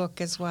a book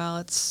as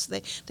well.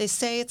 They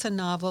say it's a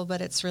novel,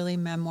 but it's really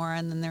memoir,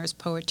 and then there's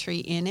poetry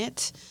in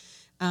it.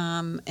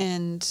 And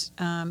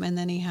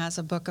then he has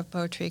a book of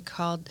poetry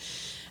called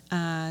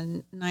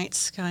Night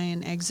Sky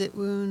and Exit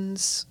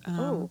Wounds.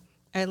 Oh.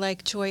 I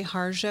like Joy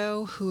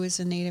Harjo, who is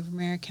a Native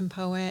American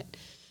poet,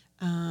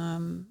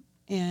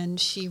 and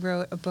she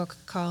wrote a book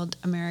called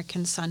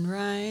American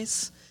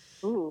Sunrise.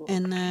 Ooh.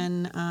 And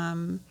then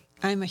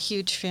I'm a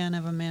huge fan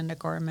of Amanda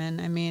Gorman.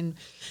 I mean,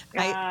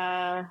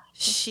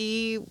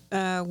 she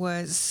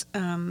was,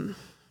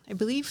 I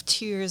believe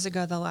 2 years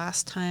ago, the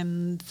last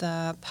time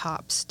the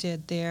Pops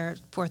did their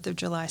 4th of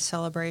July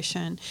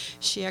celebration.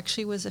 She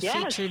actually was a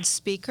featured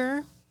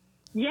speaker.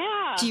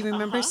 Yeah. Do you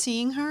remember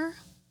seeing her?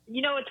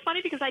 You know, it's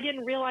funny because I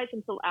didn't realize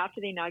until after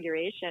the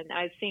inauguration.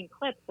 I've seen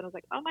clips and I was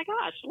like, oh my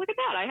gosh, look at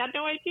that. I had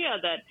no idea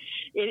that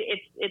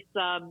it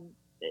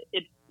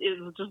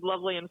was just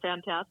lovely and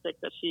fantastic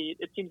that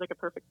it seems like a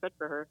perfect fit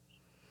for her.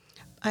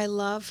 I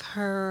love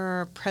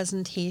her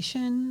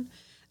presentation.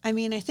 I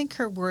mean, I think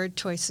her word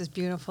choice is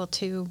beautiful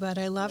too, but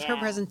I love her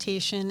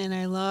presentation, and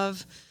I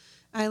love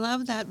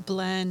that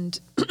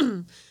blend.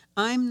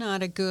 I'm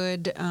not a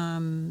good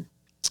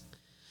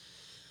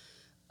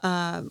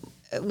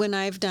when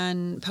I've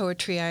done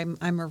poetry,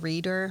 I'm a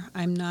reader.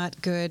 I'm not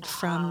good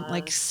from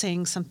like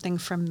saying something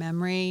from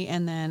memory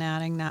and then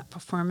adding that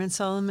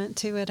performance element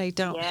to it. I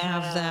don't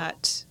have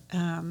that.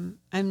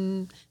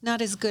 I'm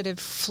not as good at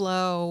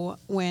flow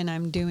when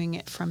I'm doing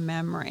it from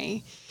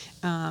memory,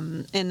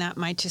 and that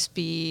might just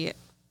be,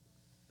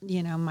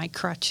 my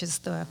crutch is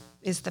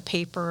the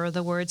paper or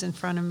the words in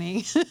front of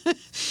me.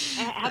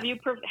 Have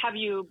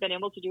you been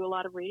able to do a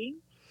lot of reading?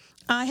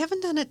 I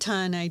haven't done a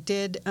ton. I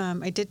did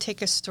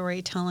take a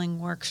storytelling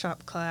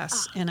workshop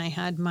class, and I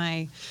had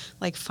my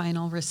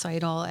final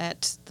recital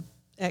at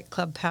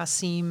Club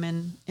Passim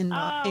in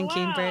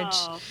Cambridge.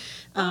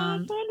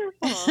 That's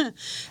wonderful.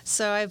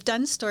 So I've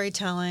done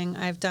storytelling.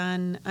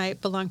 I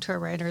belong to a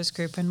writers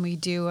group, and we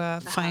do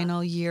a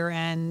final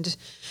year-end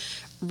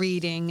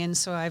reading, and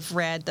so I've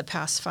read the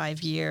past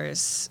 5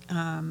 years.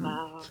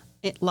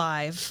 It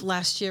live.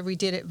 Last year we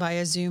did it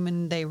via Zoom,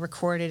 and they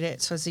recorded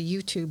it, so it's a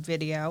YouTube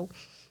video.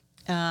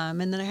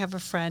 And then I have a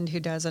friend who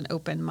does an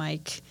open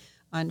mic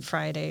on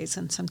Fridays,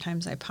 and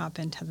sometimes I pop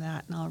into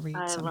that and I'll read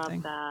something. I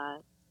love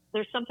that.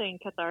 There's something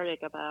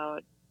cathartic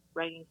about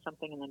writing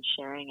something and then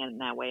sharing it in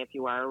that way. If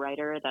you are a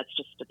writer, that's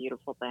just a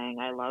beautiful thing.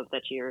 I love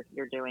that you're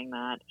doing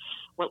that.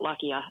 What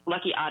lucky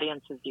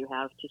audiences do you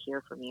have to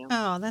hear from you?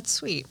 Oh, that's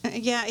sweet.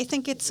 Yeah, I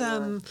think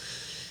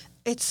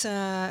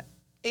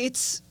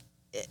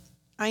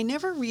I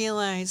never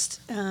realized,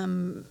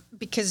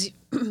 because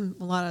a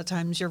lot of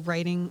times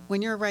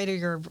when you're a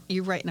writer,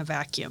 you write in a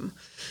vacuum.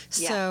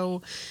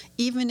 So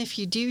even if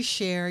you do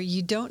share,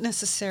 you don't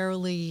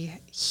necessarily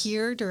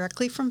hear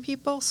directly from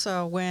people.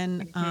 So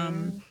when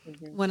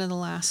one of the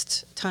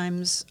last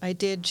times I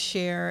did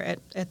share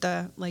at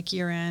the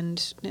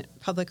year-end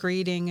public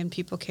reading, and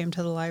people came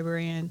to the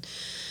library, and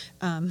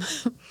I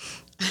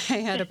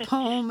had a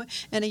poem,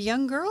 and a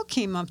young girl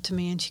came up to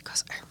me and she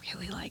goes, "I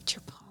really liked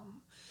your poem."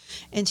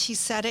 And she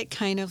said it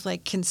kind of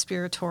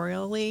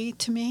conspiratorially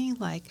to me,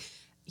 I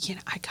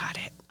got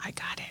it.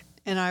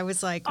 And I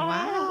was like,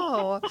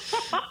 wow.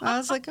 I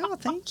was like, oh,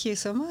 thank you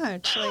so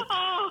much.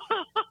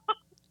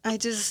 I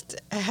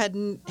just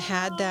hadn't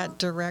had that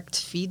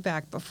direct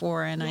feedback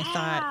before, and I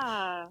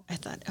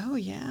thought, oh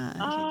yeah.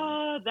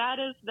 Oh,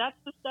 that's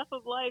the stuff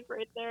of life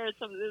right there.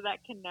 Some of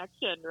that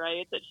connection,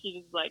 right? That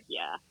she's like,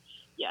 yeah,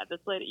 this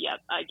lady,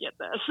 I get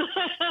this.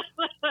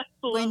 That's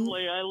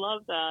lovely. I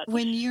love that.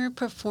 When you're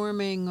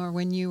performing, or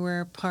when you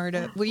were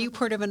were you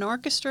part of an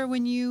orchestra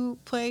when you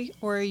play,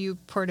 or are you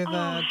part of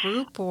a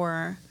group,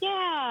 or? Yeah.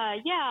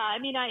 I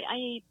mean,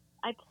 I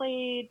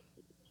played,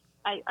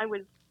 I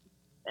was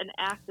an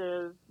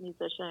active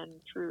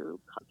musician through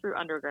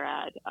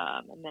undergrad,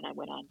 and then I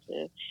went on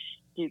to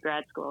do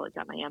grad school. I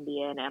got my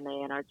MBA and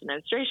MA in arts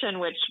administration,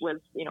 which was,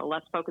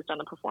 less focused on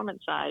the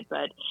performance side.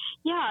 But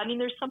yeah, I mean,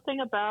 there's something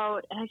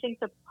about, and I think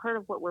the part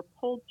of what we're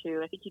pulled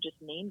to, I think you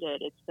just named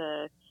it.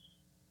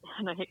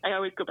 And I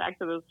always go back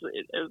to this,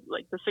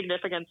 the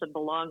significance of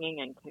belonging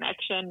and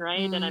connection,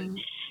 right?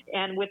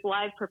 And with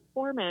live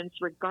performance,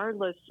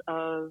 regardless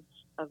of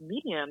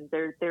medium,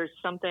 there's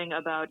something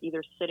about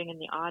either sitting in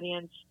the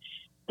audience.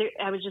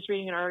 I was just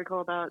reading an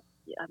article about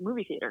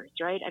movie theaters,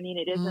 right? I mean,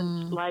 it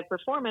isn't live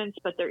performance,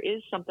 but there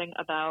is something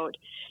about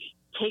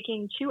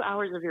taking 2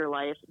 hours of your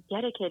life,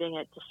 dedicating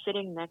it to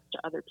sitting next to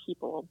other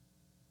people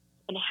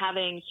and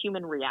having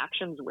human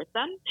reactions with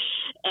them.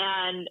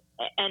 And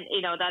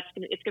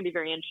it's going to be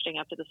very interesting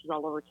after this is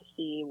all over to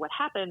see what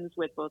happens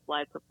with both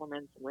live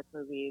performance and with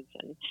movies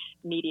and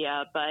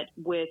media. But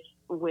with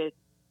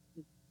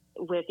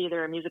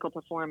either a musical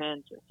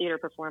performance or theater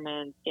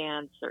performance,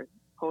 dance or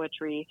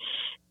poetry,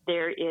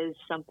 there is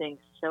something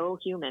so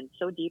human,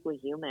 so deeply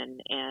human.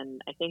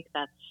 And I think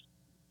that's,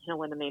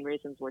 one of the main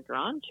reasons we're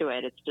drawn to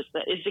it. It's just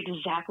that it's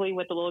exactly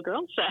what the little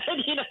girl said,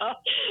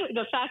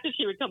 the fact that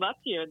she would come up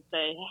to you and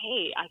say,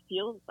 "Hey, I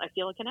feel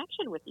a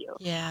connection with you.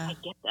 Yeah. I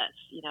get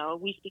this.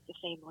 We speak the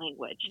same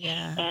language."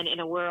 Yeah. And in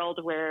a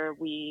world where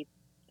we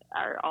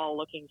are all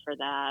looking for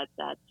that,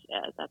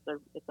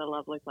 it's a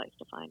lovely place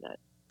to find it.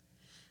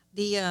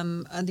 The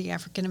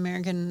African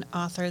American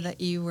author that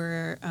you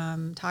were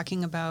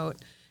talking about,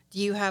 do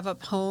you have a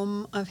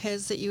poem of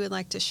his that you would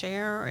like to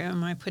share, or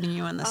am I putting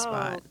you on the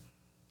spot?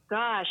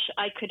 Gosh,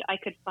 I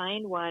could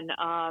find one.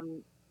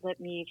 Let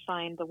me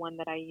find the one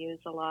that I use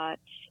a lot.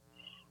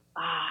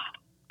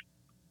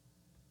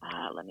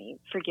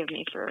 Forgive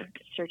me for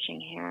searching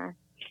here.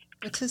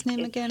 What's his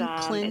name again?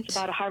 Clint? It's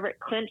about a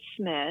Clint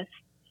Smith.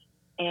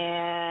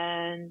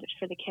 And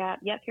for the cab,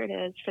 yep, here it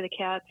is. For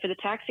the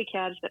taxi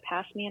cabs that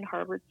pass me in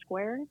Harvard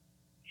Square,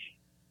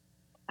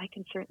 I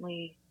can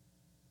certainly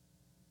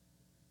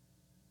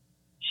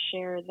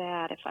share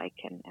that if I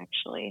can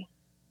actually.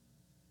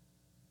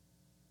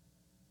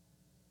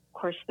 Of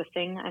course, the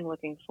thing I'm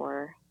looking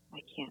for,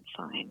 I can't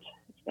find.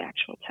 It's the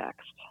actual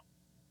text.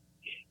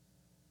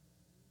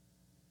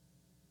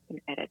 I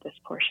can edit this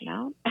portion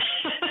out.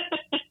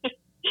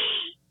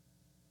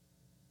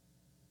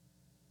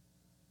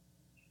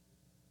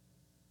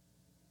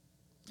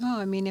 Oh,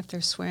 I mean, if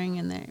they're swearing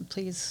in there,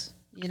 please,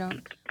 we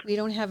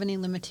don't have any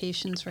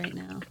limitations right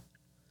now.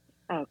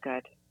 Oh,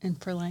 good. And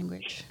for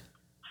language.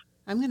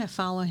 I'm going to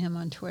follow him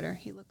on Twitter.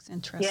 He looks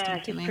interesting to me.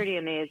 Yeah, he's pretty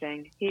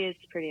amazing. He is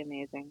pretty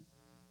amazing.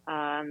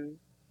 And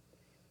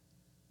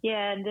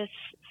this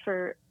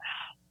I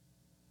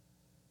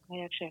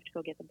actually have to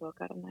go get the book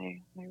out of my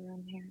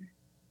room here.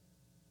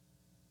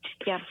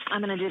 Yeah,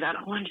 I'm going to do that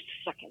in one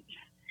second.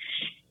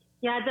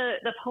 Yeah,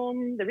 the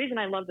poem, the reason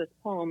I love this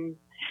poem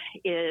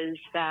is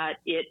that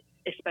it,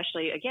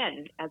 especially,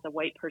 again, as a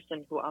white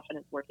person who often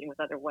is working with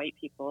other white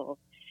people,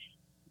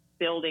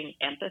 building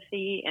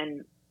empathy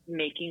and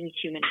making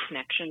human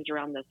connections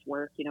around this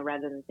work,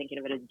 rather than thinking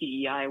of it as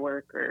DEI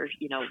work or,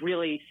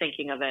 really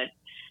thinking of it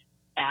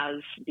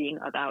as being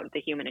about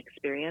the human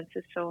experience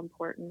is so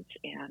important.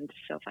 And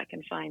so if I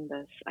can find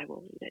this, I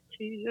will read it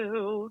to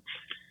you.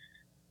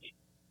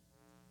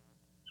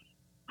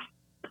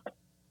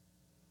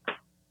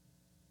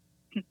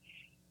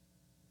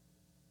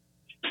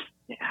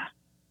 Yeah.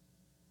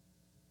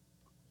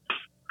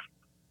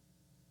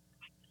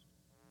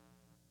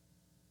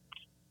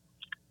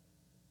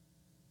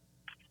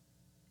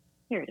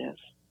 Here it is.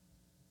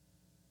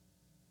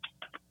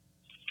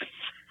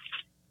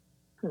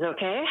 Is it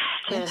okay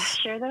to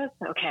share this?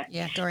 Okay.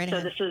 Yeah, go right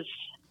ahead. So this is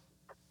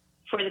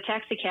for the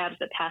taxi cabs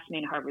that pass me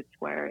in Harvard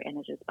Square, and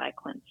it is by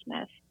Clint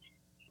Smith.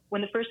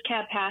 When the first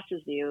cab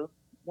passes you,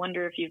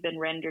 wonder if you've been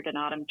rendered an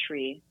autumn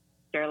tree,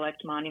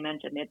 derelict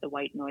monument amid the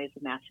white noise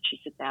of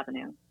Massachusetts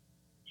Avenue.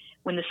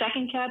 When the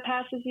second cab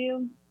passes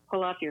you,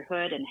 pull off your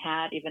hood and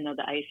hat even though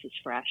the ice is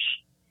fresh.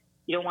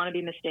 You don't want to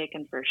be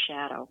mistaken for a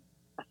shadow,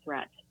 a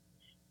threat.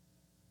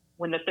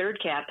 When the third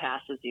cab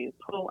passes you,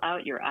 pull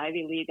out your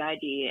Ivy League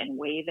ID and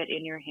wave it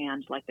in your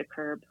hand like the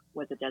curb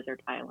was a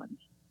desert island.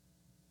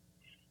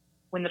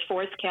 When the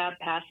fourth cab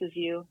passes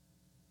you,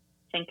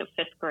 think of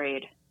fifth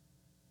grade,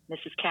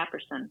 Mrs.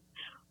 Capperson,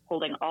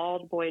 holding all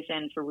the boys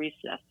in for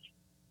recess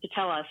to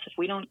tell us if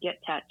we don't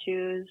get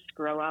tattoos,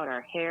 grow out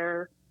our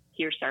hair,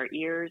 pierce our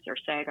ears, or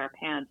sag our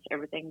pants,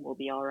 everything will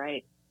be all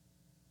right.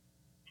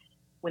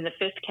 When the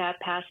fifth cab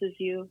passes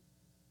you,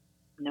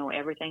 know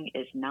everything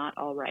is not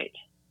all right.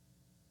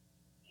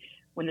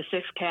 When the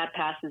sixth cab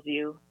passes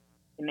you,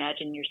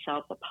 imagine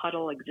yourself a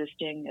puddle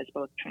existing as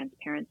both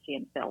transparency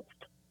and filth,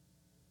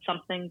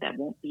 something that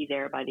won't be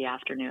there by the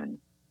afternoon.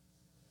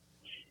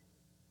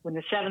 When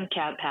the seventh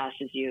cab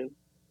passes you,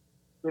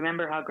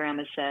 remember how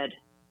Grandma said,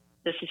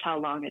 this is how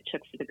long it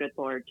took for the good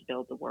Lord to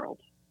build the world.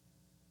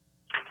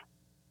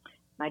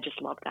 I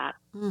just love that.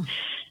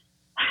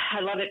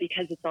 I love it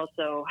because it's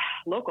also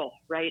local,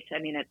 right? I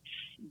mean,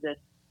 it's this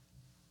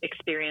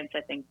experience,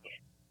 I think,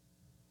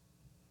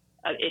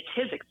 it's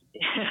his,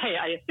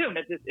 I assume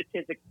it's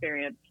his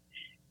experience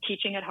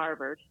teaching at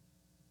Harvard,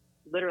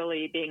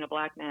 literally being a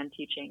black man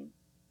teaching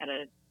at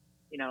a,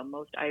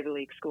 most Ivy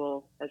League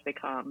school as they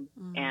come.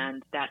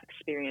 And that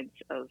experience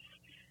of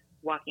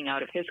walking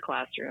out of his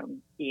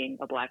classroom, being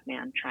a black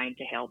man trying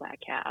to hail that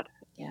cab.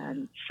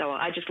 And so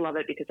I just love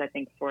it because I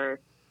think for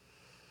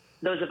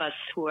those of us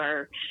who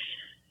are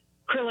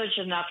privileged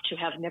enough to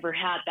have never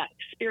had that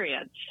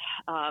experience,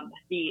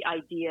 the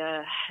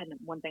idea, and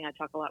one thing I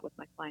talk a lot with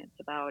my clients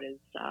about is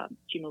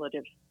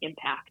cumulative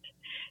impact.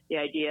 The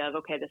idea of,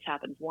 okay, this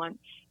happens once.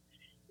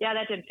 Yeah,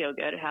 that didn't feel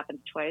good. It happens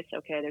twice.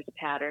 Okay, there's a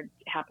pattern.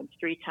 It happens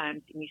 3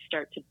 times, and you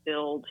start to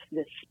build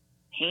this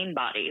pain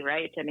body,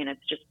 right? I mean,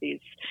 it's just these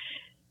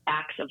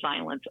acts of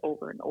violence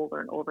over and over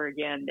and over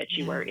again that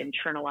you are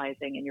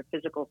internalizing in your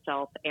physical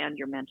self and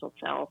your mental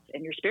self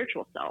and your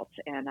spiritual self.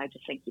 And I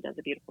just think he does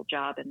a beautiful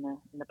job in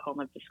the poem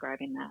of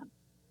describing that.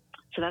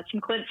 So that's some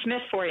Clint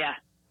Smith for you.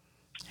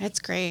 That's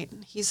great.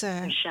 He's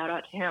a shout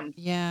out to him.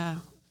 Yeah,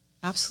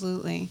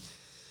 absolutely.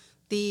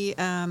 The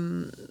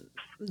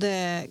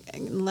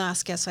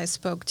last guest I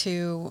spoke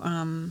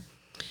to,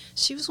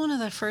 she was one of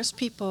the first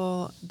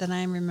people that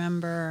I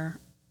remember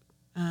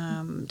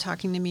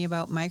talking to me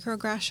about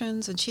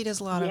microaggressions, and she does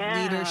a lot of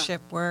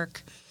leadership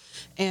work.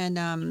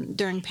 And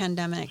during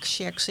pandemic,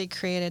 she actually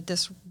created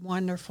this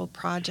wonderful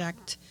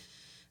project,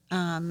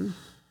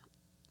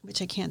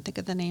 which I can't think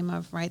of the name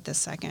of right this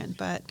second,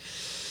 but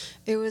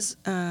It was,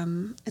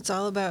 it's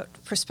all about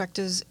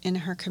perspectives in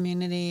her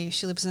community.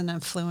 She lives in an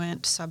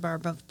affluent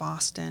suburb of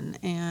Boston,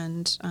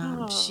 and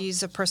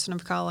she's a person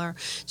of color.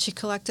 She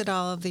collected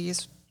all of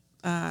these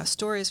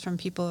stories from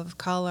people of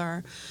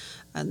color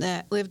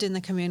that lived in the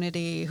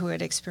community who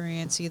had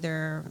experienced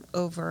either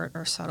overt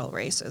or subtle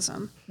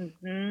racism.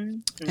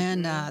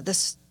 And the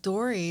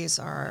stories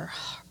are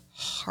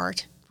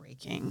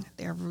heartbreaking.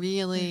 They're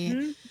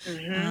really,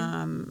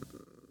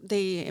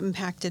 they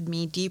impacted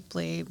me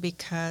deeply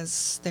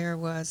because there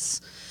was,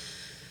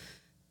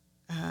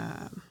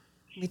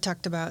 we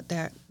talked about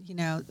that,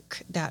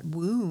 that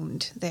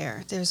wound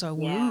there. There's a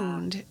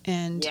wound.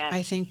 And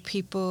I think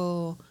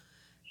people,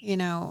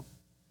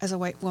 as a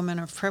white woman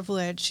of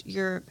privilege,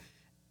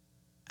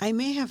 I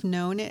may have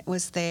known it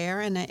was there,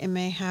 and it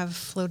may have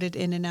floated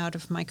in and out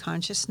of my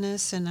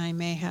consciousness, and I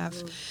may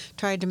have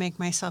tried to make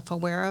myself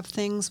aware of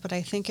things, but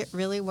I think it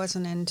really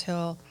wasn't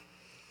until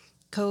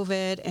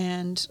COVID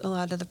and a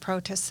lot of the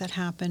protests that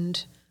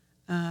happened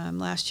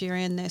last year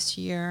and this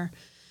year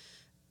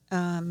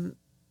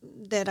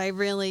that I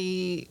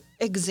really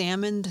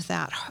examined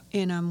that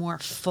in a more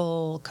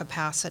full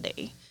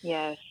capacity.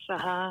 Yes,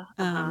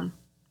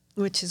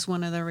 Which is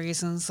one of the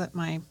reasons that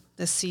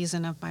this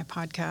season of my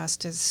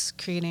podcast is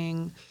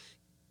creating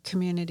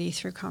community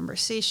through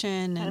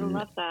conversation. And I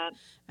love that.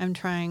 I'm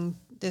trying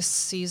this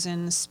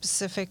season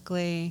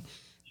specifically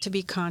to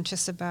be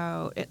conscious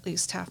about at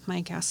least half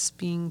my guests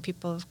being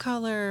people of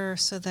color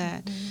so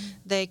that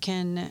they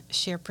can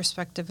share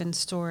perspective and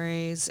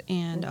stories.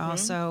 And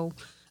also,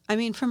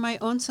 from my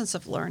own sense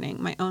of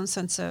learning, my own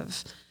sense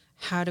of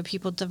how do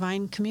people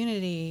define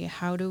community?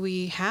 How do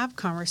we have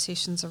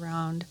conversations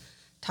around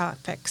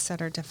topics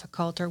that are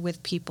difficult or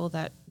with people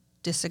that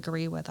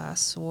disagree with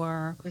us,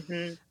 or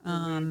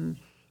how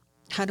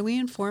do we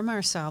inform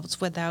ourselves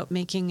without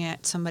making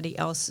it somebody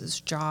else's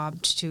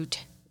job to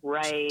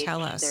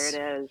tell us? There it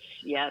is.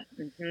 Yep.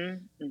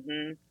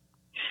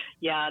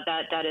 Yeah,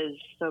 that is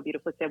so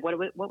beautifully said. What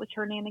was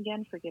her name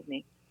again? Forgive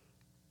me.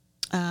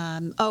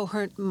 Your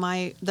last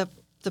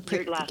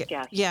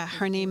guest. Yeah,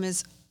 her name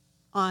is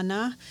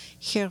Ana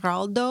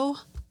Giraldo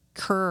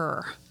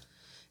Kerr.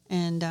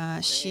 And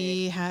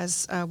she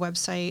has a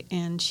website,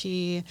 and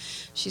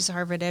she's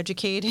Harvard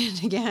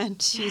educated again.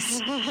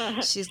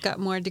 She's got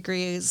more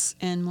degrees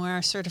and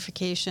more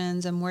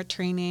certifications and more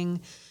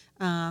training.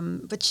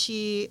 But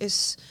she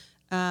is.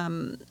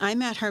 I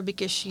met her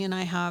because she and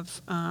I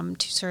have 2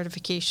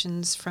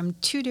 certifications from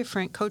 2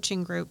 different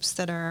coaching groups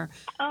that are.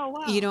 Oh,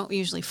 wow. You don't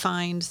usually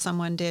find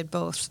someone did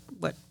both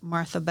what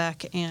Martha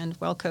Beck and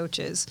Well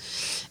Coaches.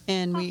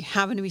 And we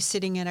happened to be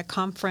sitting at a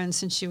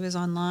conference, and she was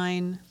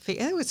online.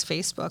 It was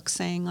Facebook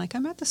saying, like,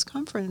 I'm at this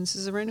conference.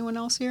 Is there anyone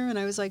else here? And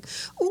I was like,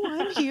 oh,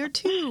 I'm here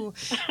too.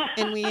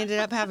 And we ended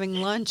up having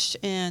lunch.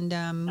 And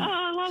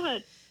I love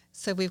it.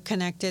 So we've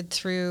connected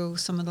through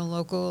some of the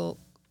local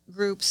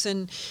groups.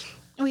 And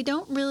we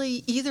don't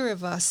really, either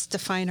of us,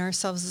 define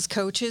ourselves as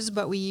coaches,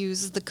 but we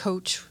use the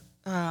coach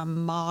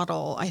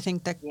model. I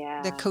think that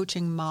the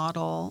coaching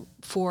model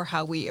for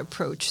how we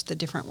approach the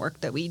different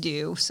work that we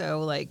do.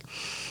 So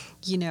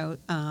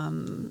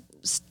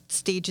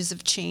stages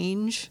of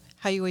change,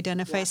 how you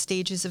identify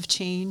stages of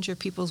change or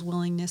people's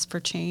willingness for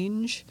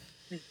change.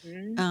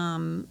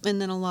 And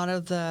then a lot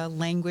of the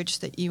language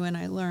that you and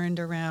I learned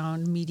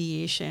around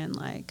mediation,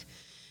 like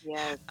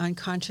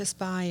unconscious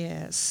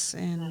bias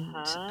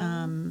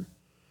and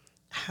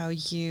how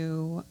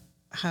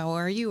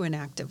are you an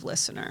active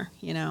listener,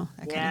 that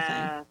kind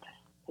of thing.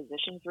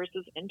 Positions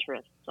versus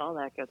interests, all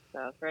that good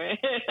stuff, right?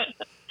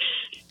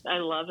 I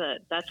love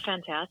it. That's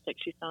fantastic.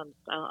 She sounds,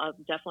 I'll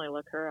definitely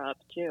look her up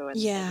too.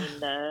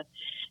 And the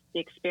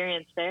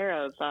experience there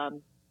of, I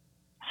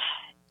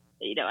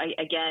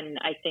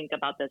think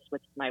about this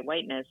with my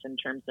whiteness in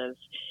terms of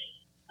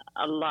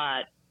a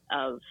lot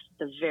of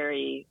the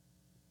very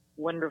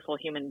wonderful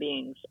human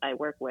beings I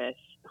work with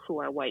who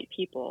are white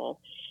people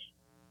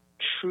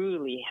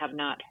truly have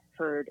not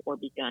heard or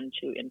begun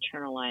to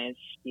internalize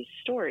these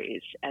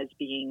stories as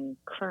being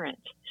current.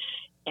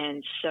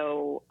 And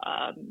so,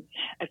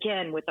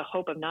 again, with the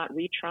hope of not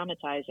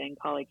re-traumatizing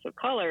colleagues of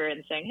color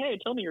and saying, hey,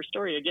 tell me your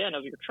story again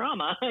of your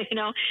trauma,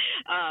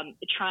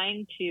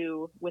 trying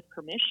to, with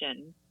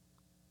permission,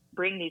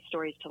 bring these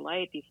stories to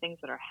light, these things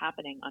that are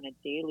happening on a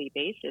daily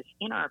basis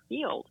in our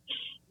field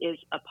is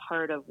a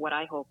part of what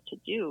I hope to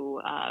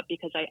do,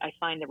 because I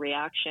find the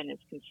reaction is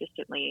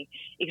consistently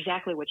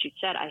exactly what you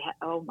said.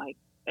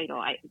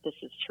 This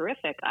is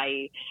terrific.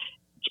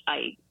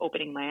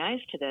 Opening my eyes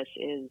to this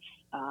is,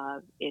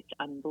 it's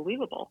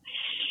unbelievable.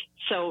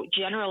 So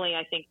generally,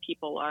 I think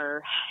people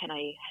are, and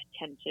I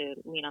tend to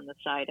lean on the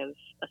side of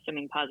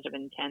assuming positive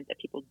intent, that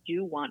people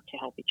do want to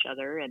help each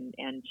other and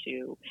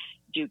to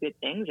do good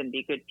things and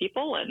be good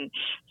people. And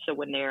so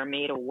when they are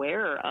made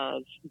aware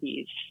of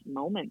these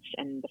moments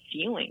and the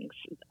feelings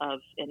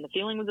of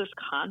this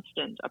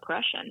constant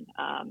oppression,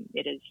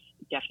 it is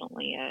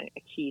definitely a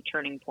key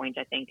turning point,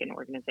 I think, in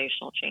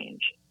organizational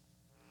change.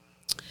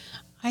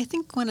 I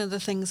think one of the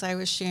things I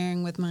was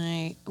sharing with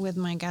my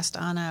guest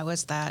Anna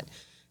was that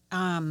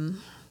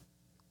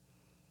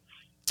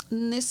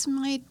this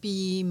might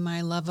be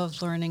my love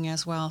of learning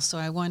as well, so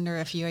I wonder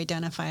if you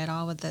identify at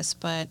all with this,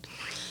 but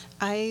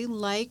I've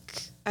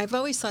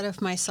always thought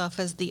of myself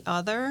as the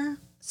other,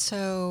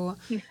 so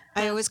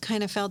I always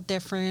kind of felt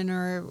different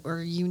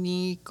or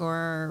unique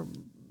or,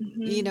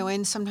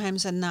 and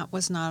sometimes, and that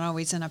was not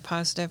always in a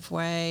positive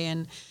way,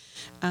 and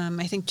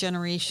I think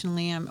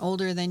generationally, I'm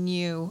older than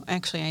you.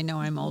 Actually, I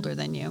know I'm older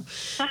than you.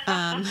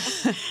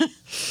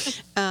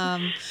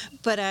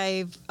 But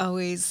I've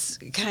always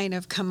kind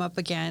of come up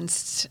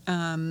against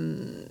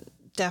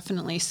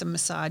definitely some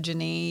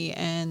misogyny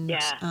and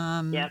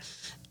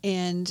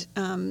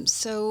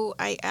so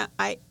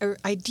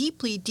I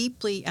deeply,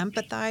 deeply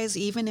empathize,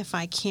 even if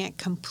I can't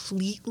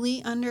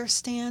completely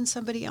understand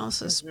somebody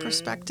else's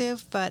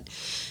perspective. But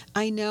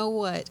I know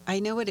what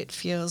it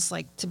feels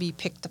like to be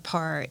picked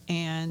apart,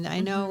 and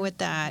I know what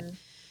that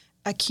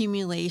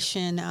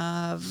accumulation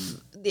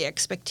of the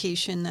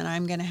expectation that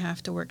I'm going to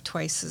have to work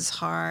twice as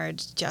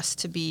hard just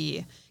to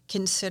be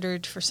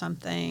considered for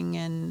something,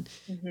 and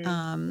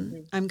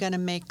I'm going to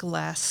make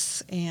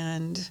less,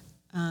 and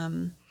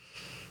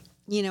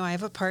I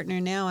have a partner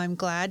now. I'm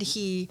glad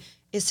he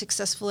is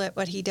successful at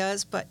what he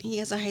does, but he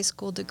has a high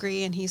school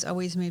degree and he's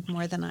always made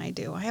more than I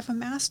do. I have a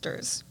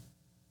master's.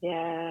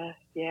 Yeah.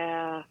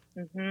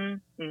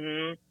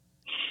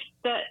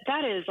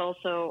 That is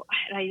also,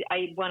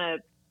 I want to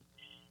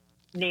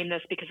name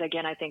this because,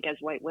 again, I think as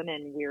white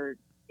women, we're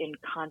in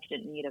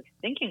constant need of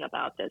thinking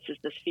about this, is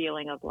this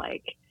feeling of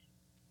like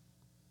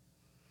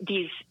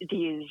these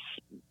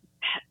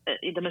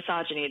the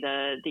misogyny,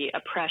 the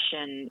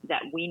oppression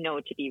that we know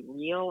to be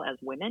real as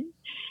women.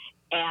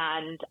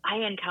 And I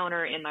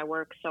encounter in my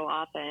work so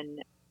often,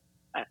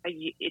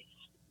 it's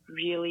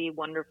really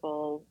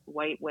wonderful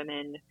white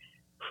women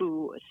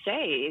who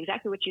say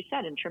exactly what you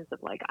said in terms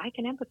of like, I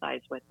can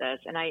empathize with this.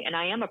 And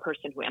I am a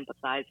person who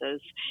empathizes.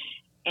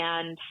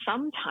 And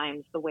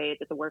sometimes the way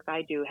that the work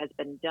I do has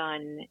been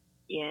done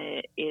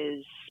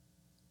is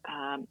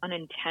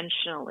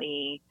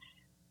unintentionally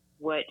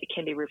what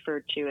can be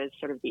referred to as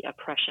sort of the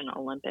oppression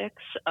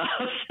Olympics of,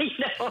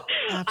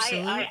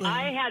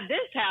 I had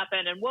this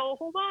happen, and well,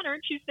 hold on,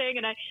 aren't you saying?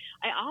 And I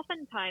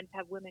oftentimes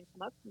have women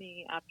come up to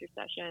me after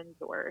sessions,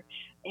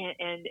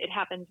 and it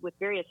happens with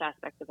various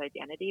aspects of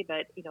identity.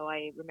 But,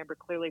 I remember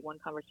clearly one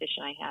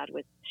conversation I had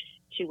with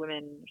two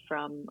women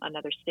from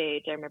another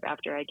state. I remember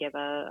after I gave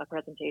a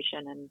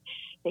presentation, and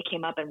they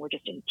came up and were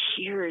just in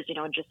tears,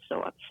 and just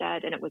so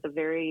upset. And it was a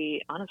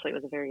very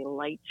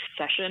light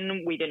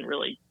session. We didn't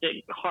really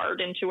dig hard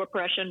into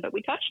oppression, but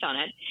we touched on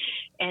it.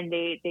 And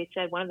they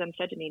said, one of them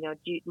said to me,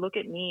 do you, look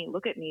at me,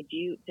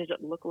 does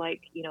it look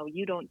like,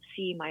 you don't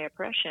see my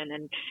oppression?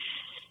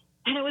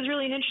 And it was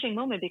really an interesting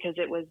moment because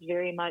it was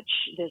very much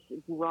this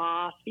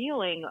raw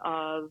feeling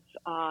of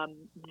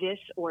this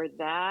or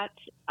that.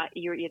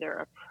 You're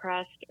either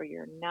oppressed or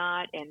you're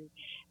not. And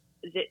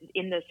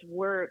in this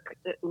work,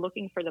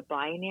 looking for the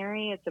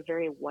binary, it's a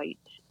very white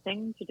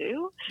thing to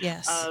do.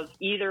 Yes. Of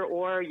either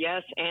or,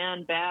 yes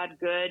and, bad,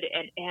 good,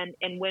 and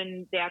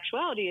when the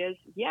actuality is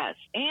yes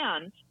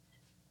and.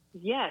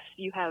 Yes,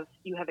 you have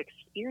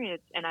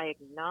experienced, and I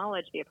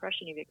acknowledge the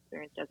oppression you've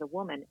experienced as a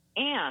woman.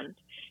 And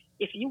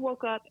if you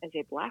woke up as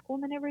a Black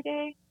woman every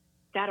day,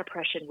 that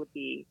oppression would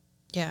be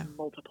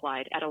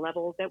multiplied at a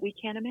level that we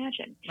can't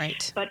imagine.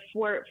 Right. But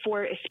for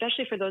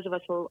especially for those of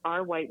us who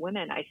are white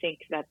women, I think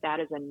that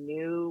is a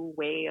new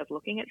way of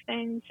looking at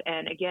things.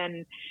 And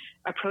again,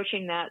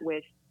 approaching that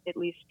with at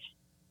least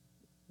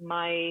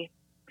my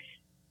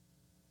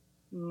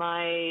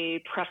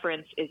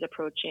preference is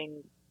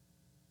approaching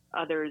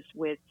others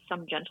with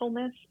some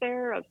gentleness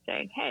there of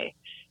saying, hey,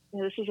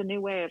 this is a new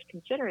way of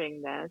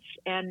considering this.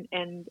 And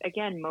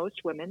again,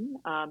 most women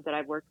that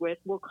I've worked with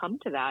will come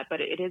to that,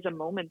 but it is a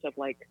moment of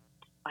like,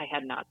 I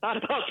had not thought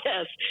about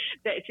this.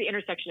 It's the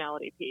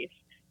intersectionality piece.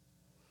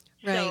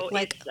 Right. So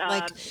like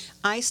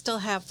I still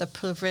have the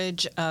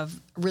privilege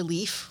of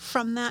relief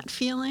from that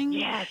feeling.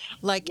 Yes.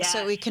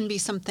 So it can be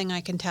something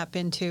I can tap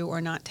into or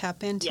not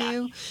tap into.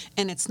 Yes.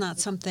 And it's not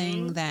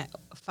something that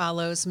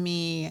follows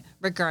me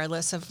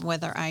regardless of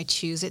whether I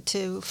choose it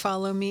to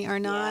follow me or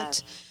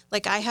not.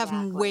 Yes. I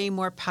have way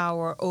more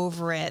power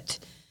over it,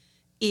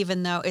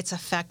 even though it's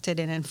affected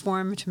and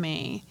informed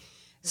me.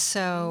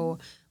 So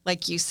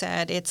like you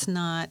said, it's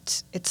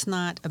not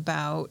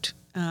about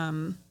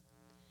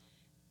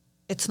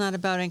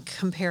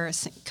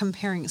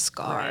comparing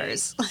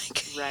scars.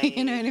 Right.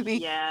 You know what I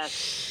mean?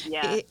 Yes.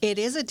 It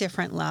is a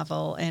different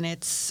level, and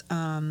it's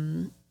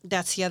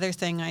that's the other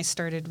thing I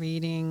started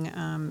reading.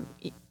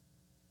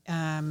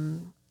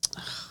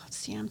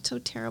 See, I'm so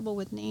terrible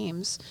with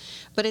names,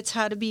 but it's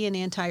How to Be an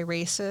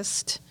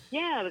Anti-Racist.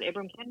 Yeah, with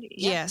Ibram Kendi.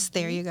 Yes,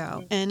 there you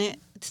go. And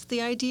it's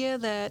the idea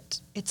that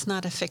it's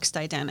not a fixed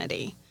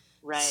identity.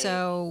 Right.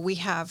 So we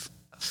have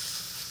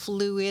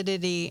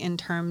fluidity in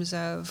terms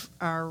of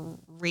our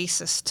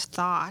racist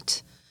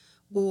thought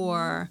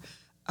or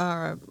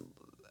a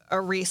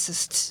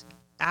racist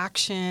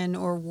action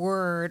or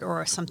word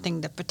or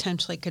something that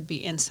potentially could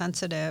be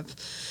insensitive.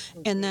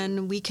 And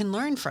then we can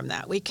learn from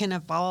that. We can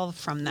evolve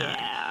from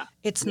that.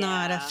 It's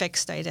not a Yeah.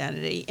 fixed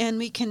identity. And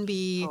we can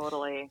be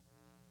Totally.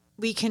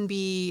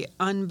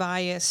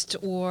 unbiased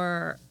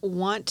or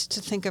want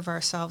to think of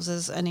ourselves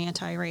as an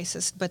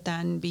anti-racist, but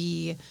then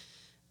be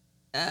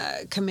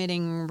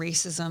committing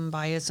racism,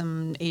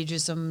 biasm,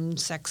 ageism,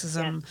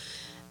 sexism. Yes.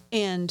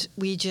 And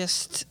we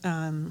just,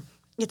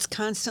 it's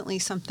constantly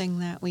something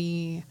that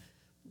we're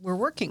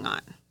working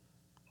on.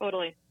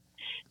 Totally.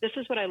 This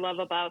is what I love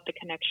about the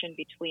connection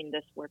between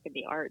this work and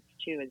the arts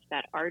too, is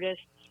that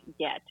artists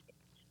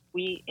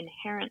we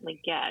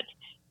inherently get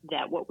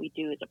that what we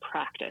do is a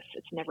practice.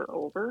 It's never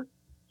over.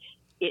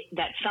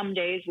 That some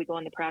days we go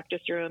in the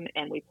practice room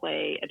and we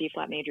play a B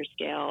flat major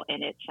scale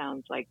and it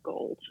sounds like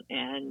gold.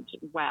 And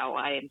wow,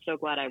 I am so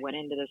glad I went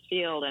into this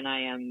field and I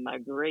am a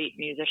great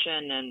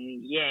musician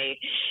and yay.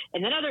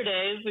 And then other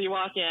days you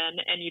walk in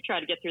and you try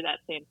to get through that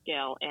same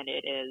scale and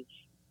it is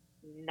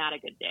not a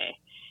good day.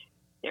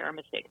 There are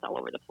mistakes all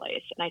over the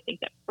place. And I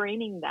think that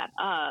framing that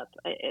up,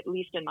 at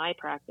least in my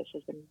practice,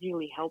 has been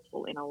really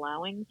helpful in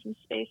allowing some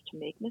space to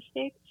make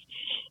mistakes.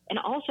 And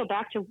also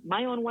back to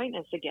my own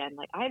whiteness again,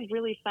 like I've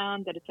really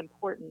found that it's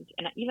important.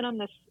 And even in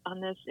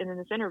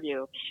this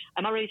interview,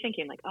 I'm already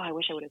thinking like, oh, I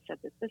wish I would have said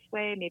this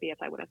way. Maybe if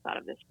I would have thought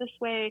of this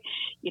way,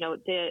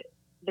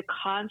 the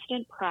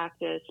constant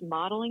practice,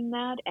 modeling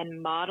that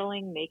and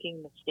modeling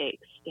making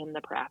mistakes in the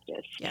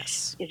practice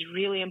is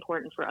really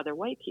important for other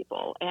white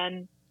people.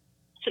 And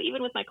so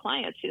even with my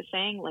clients, just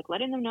saying, like,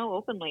 letting them know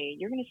openly,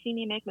 you're going to see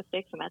me make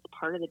mistakes, and that's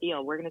part of the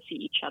deal. We're going to see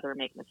each other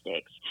make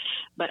mistakes.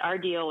 But our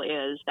deal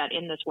is that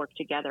in this work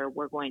together,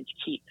 we're going to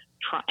keep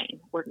trying.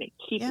 We're going to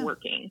keep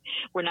working.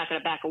 We're not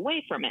going to back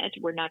away from it.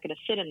 We're not going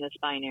to sit in this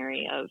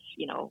binary of,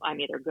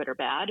 I'm either good or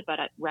bad, but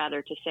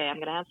rather to say, I'm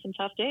going to have some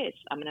tough days.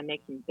 I'm going to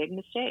make some big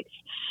mistakes.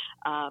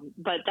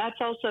 But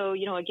that's also,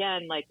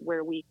 again, like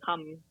where we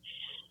come,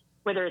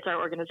 whether it's our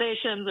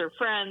organizations or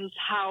friends,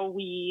 how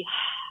we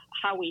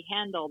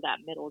handle that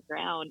middle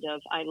ground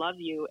of I love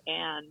you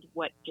and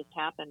what just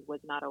happened was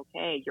not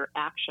okay. Your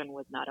action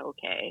was not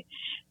okay.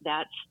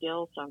 That's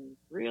still some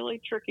really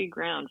tricky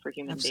ground for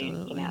human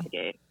beings to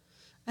navigate.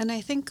 And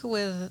I think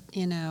with,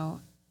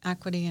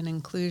 equity and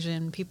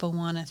inclusion, people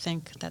want to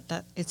think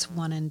that it's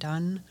one and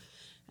done.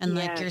 And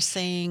like you're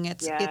saying,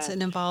 it's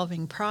an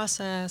evolving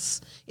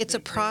process. It's a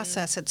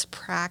process. It's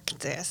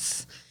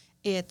practice.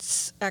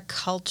 It's a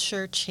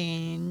culture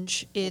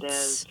change.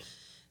 It's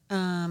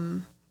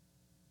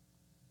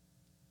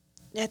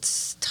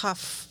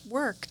tough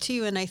work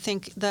too. And I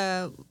think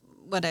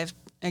what I've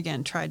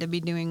again tried to be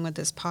doing with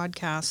this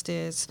podcast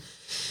is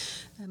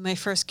my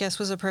first guest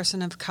was a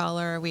person of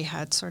color. We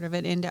had sort of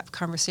an in-depth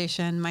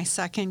conversation. My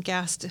second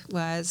guest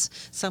was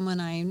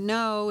someone I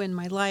know in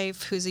my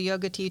life who's a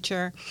yoga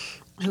teacher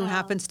who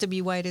happens to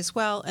be white as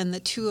well. And the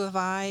two of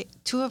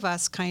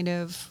us kind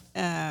of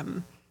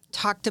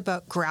talked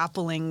about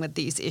grappling with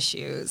these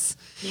issues.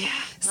 Yeah.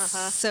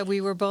 So we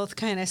were both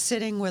kind of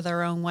sitting with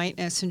our own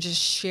whiteness and just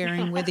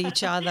sharing with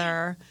each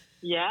other.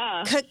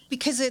 Yeah.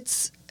 Because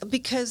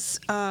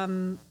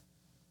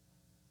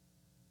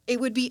it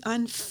would be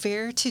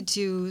unfair to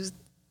do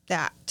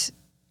that,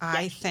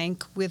 I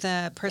think, with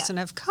a person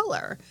of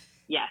color.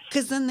 Yes.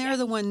 Because then they're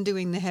the one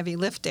doing the heavy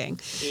lifting.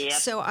 Yep.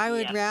 So I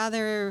would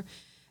rather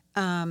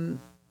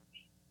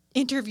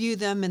interview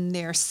them in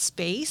their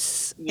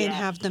space and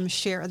have them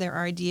share their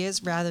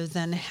ideas rather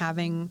than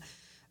having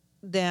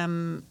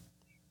to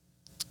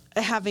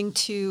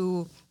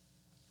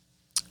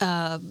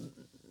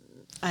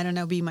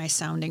be my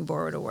sounding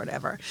board or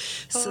whatever.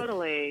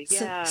 Totally.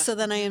 So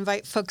then I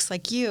invite folks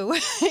like you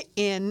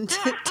in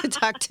to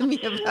talk to me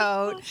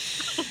about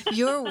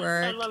your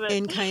work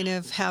and kind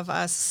of have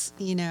us,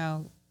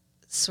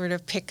 sort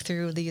of pick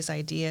through these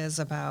ideas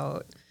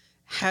about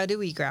how do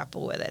we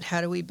grapple with it?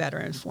 How do we better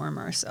inform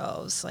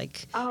ourselves? And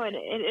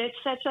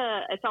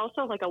it's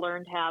also like a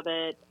learned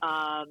habit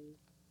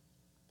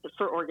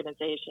for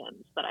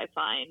organizations that I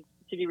find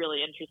to be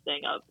really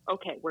interesting of,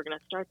 okay, we're going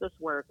to start this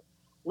work.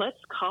 Let's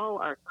call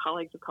our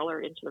colleagues of color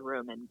into the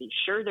room and be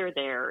sure they're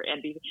there.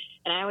 And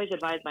I always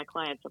advise my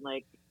clients, I'm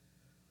like,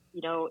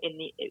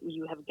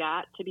 you have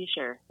got to be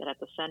sure that at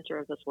the center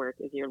of this work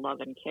is your love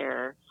and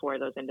care for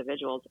those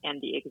individuals and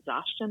the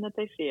exhaustion that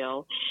they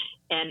feel,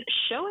 and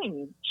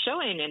showing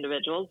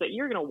individuals that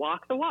you're going to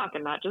walk the walk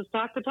and not just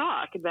talk the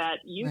talk, that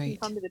you can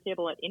come to the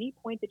table at any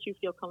point that you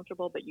feel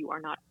comfortable, but you are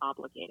not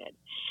obligated.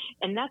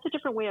 And that's a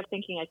different way of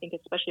thinking, I think,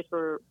 especially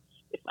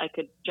if I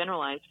could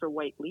generalize for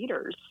white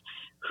leaders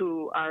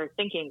who are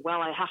thinking, well,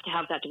 I have to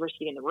have that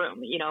diversity in the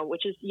room,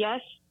 which is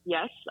yes,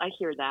 I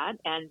hear that.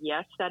 And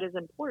yes, that is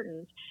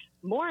important.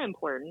 More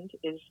important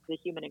is the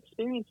human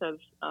experience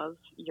of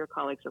your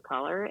colleagues of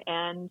color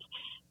and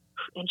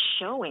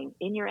showing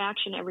in your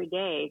action every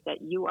day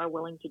that you are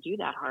willing to do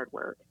that hard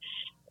work.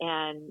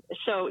 And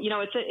so,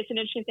 it's an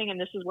interesting thing. And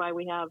this is why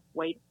we have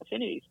white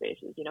affinity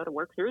spaces, to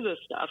work through this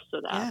stuff so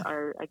that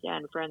our,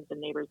 again, friends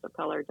and neighbors of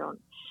color don't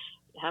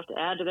have to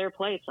add to their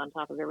plates on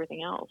top of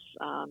everything else.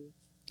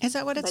 Is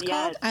that what it's But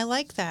called? yes. I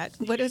like that.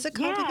 What is it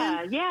called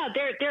again? Yeah.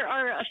 There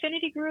are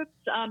affinity groups,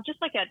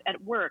 just like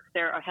at work.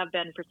 There have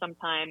been for some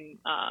time.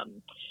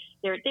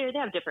 They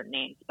have different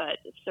names, but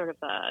it's sort of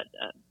a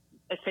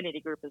affinity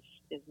group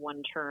is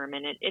one term,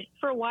 and it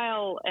for a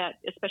while,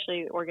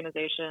 especially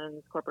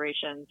organizations,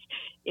 corporations,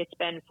 it's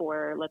been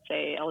for, let's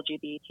say,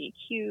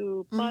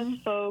 LGBTQ plus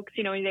folks.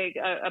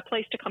 A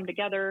place to come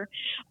together,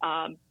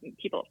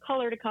 people of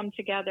color to come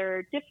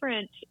together,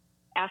 different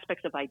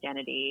aspects of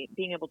identity,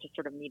 being able to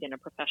sort of meet in a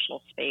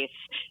professional space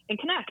and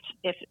connect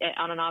if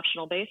on an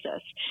optional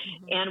basis.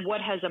 And what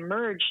has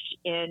emerged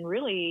in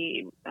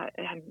really,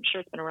 I'm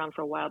sure it's been around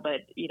for a while, but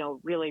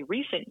really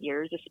recent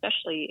years,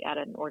 especially at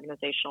an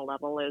organizational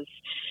level, is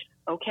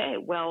okay,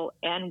 well,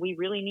 and we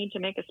really need to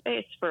make a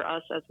space for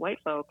us as white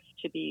folks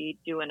to be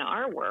doing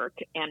our work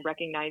and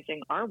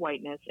recognizing our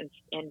whiteness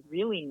and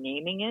really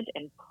naming it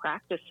and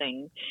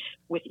practicing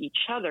with each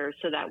other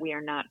so that we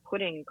are not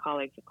putting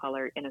colleagues of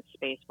color in a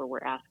space where we're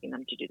asking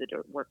them to do the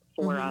work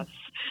for us,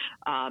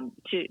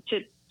 to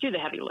do the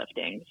heavy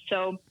lifting.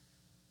 So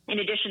in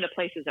addition to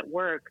places at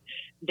work,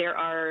 there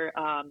are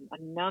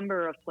a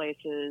number of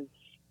places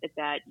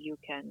that you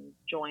can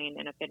join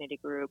an affinity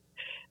group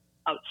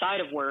outside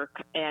of work,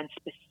 and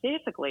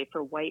specifically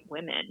for white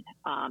women.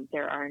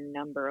 There are a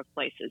number of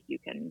places you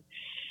can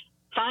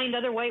find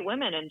other white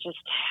women and just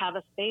have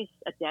a space,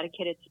 a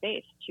dedicated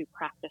space to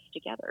practice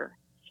together.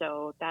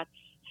 So that's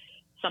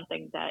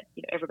something that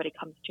everybody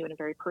comes to in a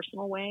very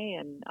personal way,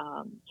 and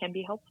can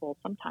be helpful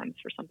sometimes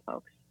for some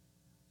folks.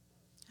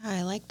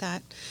 I like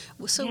that.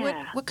 So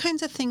what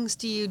kinds of things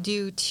do you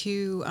do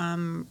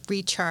to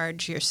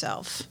recharge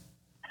yourself?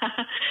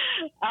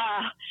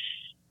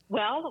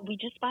 Well, we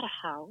just bought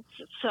a house,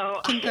 so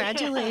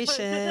congratulations.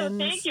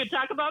 Thank you.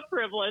 Talk about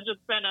privilege.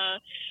 It's been a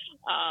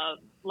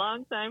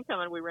long time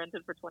coming. We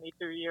rented for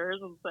 22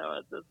 years, and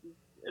so this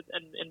is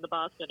in the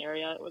Boston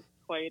area. It was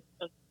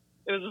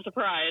it was a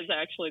surprise,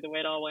 actually, the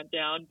way it all went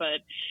down.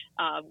 But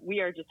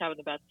we are just having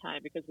the best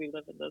time because we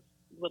live in this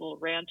little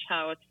ranch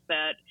house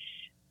that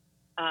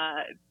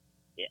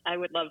I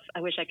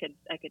wish I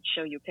could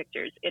show you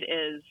pictures. It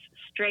is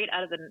straight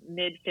out of the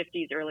mid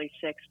 50s, early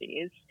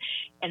 60s.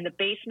 And the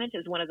basement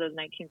is one of those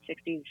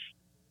 1960s,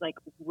 like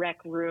rec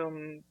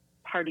room,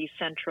 party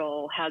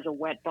central, has a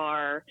wet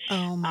bar.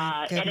 Oh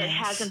my goodness. And it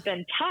hasn't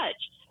been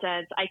touched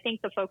since, I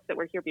think the folks that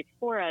were here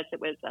before us, it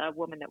was a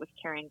woman that was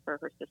caring for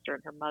her sister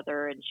and her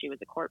mother, and she was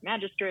a court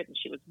magistrate, and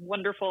she was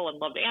wonderful and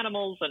loved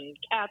animals and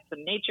cats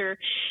and nature.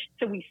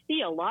 So we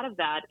see a lot of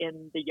that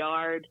in the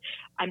yard.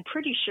 I'm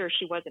pretty sure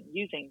she wasn't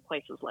using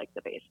places like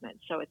the basement.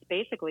 So it's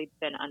basically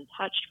been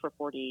untouched for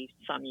 40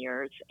 some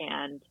years.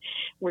 And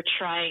we're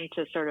trying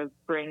to sort of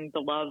bring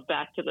the love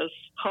back to this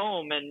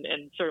home and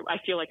sort of, I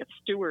feel like a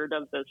steward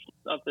of this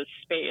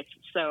space.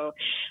 So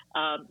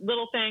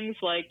little things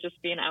like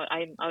just being out,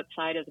 I'm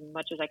outside as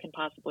much as I can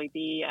possibly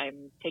be.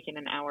 I'm taking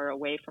an hour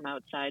away from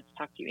outside to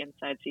talk to you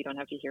inside so you don't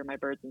have to hear my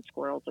birds and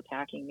squirrels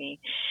attacking me.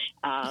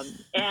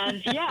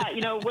 And yeah,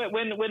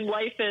 when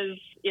life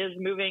is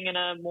moving in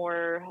a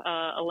more,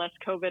 a less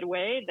COVID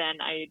way, then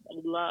I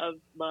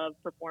love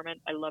performance.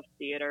 I love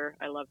theater.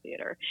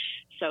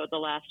 So the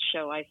last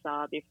show I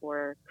saw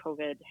before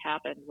COVID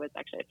happened was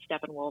actually at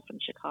Steppenwolf in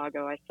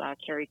Chicago. I saw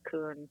Carrie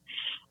Coon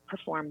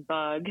perform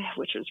Bug,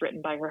 which was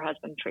written by her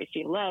husband,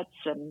 Tracy Letts.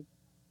 And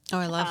oh,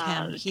 I love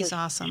him. He's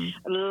awesome.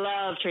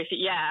 Love Tracy.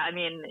 Yeah, I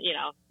mean,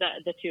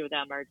 the two of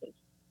them are just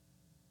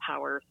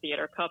power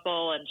theater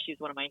couple, and she's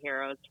one of my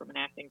heroes from an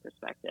acting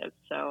perspective.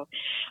 So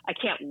I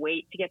can't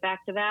wait to get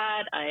back to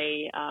that.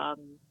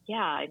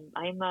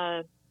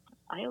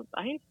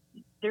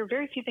 There are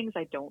very few things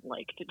I don't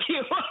like to do.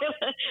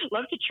 I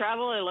love to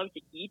travel. I love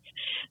to eat.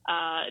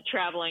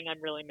 Traveling, I'm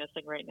really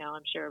missing right now.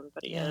 I'm sure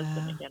everybody is.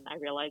 And again, I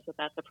realize that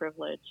that's a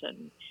privilege.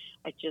 And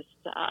I just,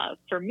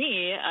 for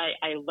me,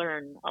 I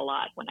learn a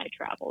lot when I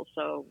travel.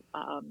 So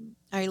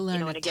I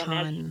learn a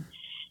ton.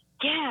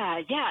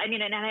 Yeah. I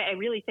mean, and I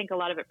really think a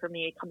lot of it for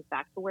me comes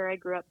back to where I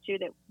grew up too,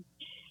 that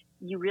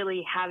you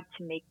really have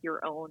to make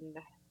your own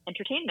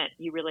entertainment.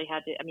 You really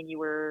had to, you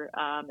were,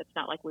 it's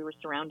not like we were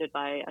surrounded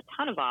by a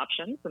ton of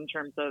options in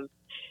terms of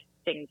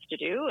things to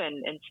do.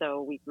 And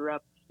so we grew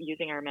up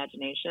using our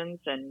imaginations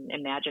and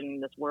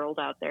imagining this world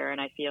out there. And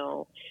I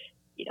feel,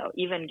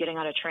 even getting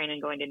on a train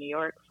and going to New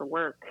York for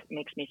work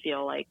makes me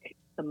feel like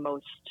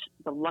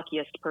the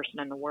luckiest person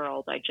in the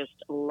world. I just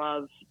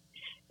love,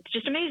 it's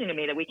just amazing to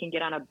me that we can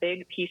get on a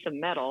big piece of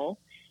metal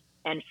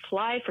and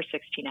fly for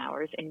 16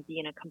 hours and be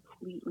in a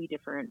completely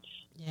different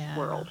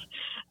world.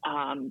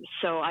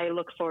 So I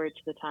look forward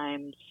to the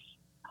times,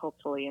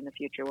 hopefully in the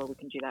future, where we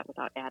can do that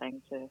without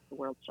adding to the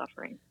world's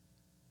suffering.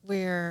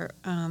 Where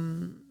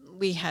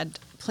we had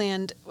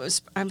planned,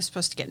 I was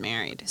supposed to get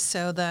married.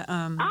 So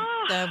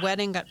the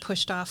wedding got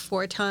pushed off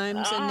 4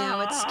 times, and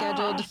now it's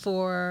scheduled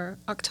for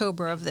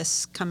October of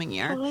this coming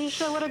year.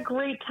 Alicia, what a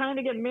great time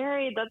to get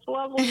married. That's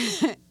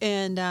lovely.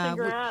 And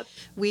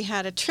we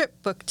had a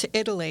trip booked to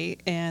Italy,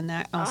 and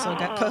that also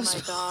got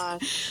postponed. Oh, my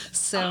gosh.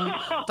 So,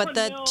 but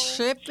the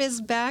trip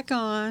is back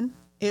on.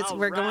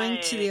 We're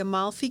going to the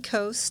Amalfi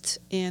Coast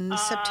in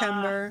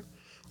September.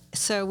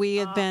 So we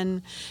have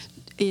been,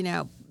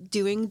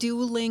 doing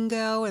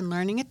Duolingo and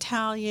learning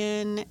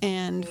Italian,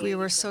 and we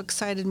were so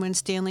excited when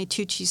Stanley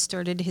Tucci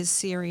started his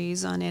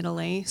series on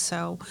Italy.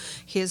 So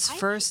his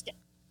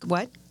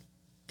what?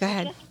 Go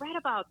ahead. I just read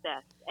about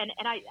this, and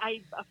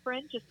a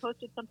friend just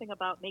posted something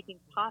about making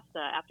pasta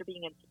after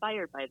being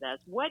inspired by this.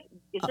 What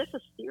is this, a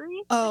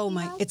series? Oh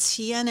my! It's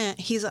CNN.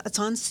 It's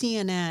on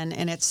CNN,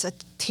 and it's a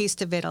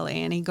taste of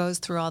Italy, and he goes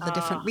through all the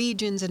different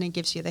regions, and it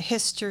gives you the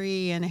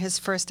history. And his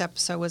first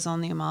episode was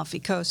on the Amalfi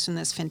Coast in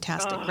this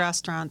fantastic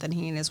restaurant that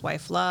he and his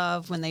wife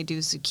love when they do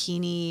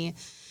zucchini,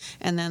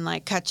 and then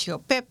like cacio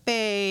e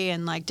pepe,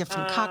 and like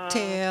different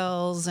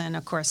cocktails, and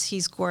of course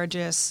he's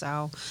gorgeous,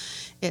 so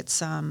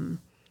it's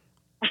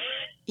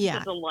yeah,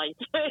 it's a delight.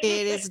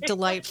 It is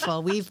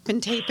delightful. We've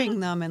been taping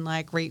them and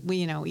like we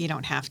you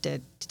don't have to.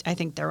 I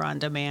think they're on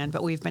demand,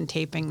 but we've been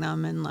taping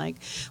them and like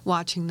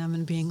watching them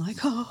and being like,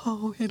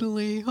 oh,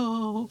 Italy,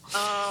 oh.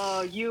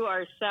 Oh, you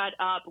are set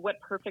up. What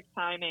perfect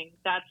timing.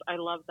 I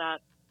love that.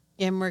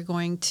 And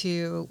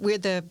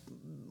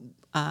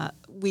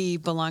we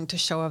belong to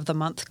Show of the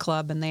Month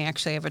Club, and they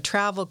actually have a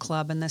travel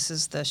club, and this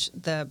is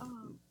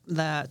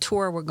the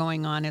tour we're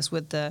going on is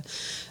with the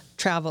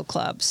travel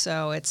club,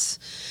 so it's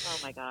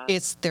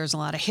there's a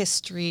lot of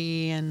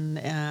history, and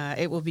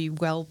it will be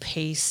well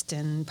paced,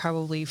 and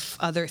probably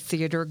other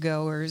theater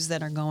goers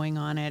that are going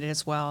on it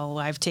as well.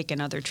 I've taken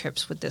other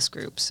trips with this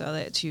group, so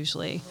that it's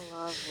usually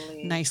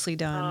nicely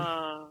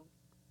done.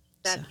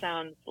 That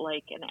sounds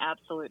like an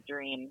absolute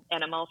dream.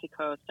 And Amalfi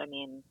Coast, I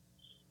mean,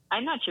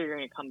 I'm not sure you're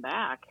going to come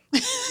back.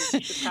 You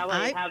should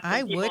probably have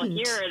some people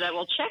here that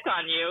will check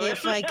on you.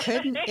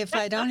 If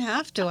I don't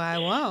have to, I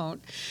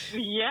won't.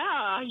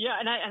 Yeah,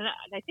 and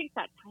I think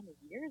that time of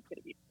year is going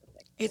to be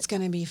perfect. It's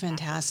going to be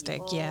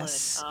fantastic,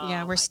 yes.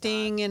 We're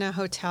staying in a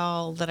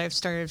hotel that I've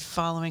started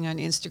following on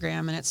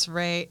Instagram, and it's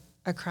right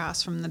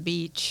across from the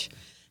beach.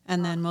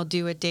 And then we'll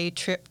do a day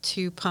trip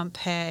to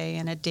Pompeii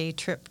and a day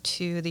trip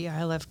to the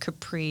Isle of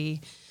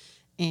Capri,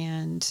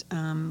 and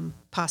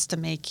pasta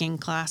making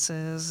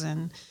classes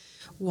and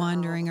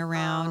wandering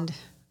around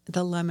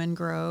the lemon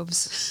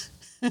groves.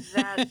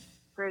 That's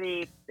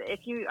pretty. If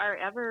you are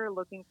ever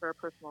looking for a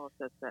personal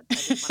assistant, I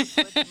just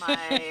want to put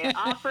my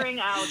offering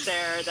out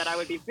there that I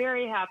would be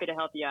very happy to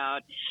help you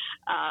out.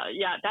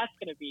 That's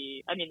going to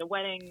be, I mean, the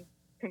wedding,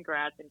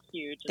 congrats, and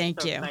huge.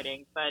 Thank you.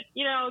 Exciting. But,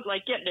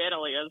 like getting to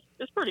Italy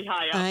is pretty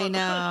high up. I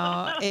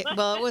know.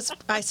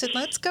 I said,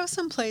 let's go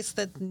someplace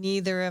that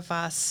neither of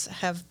us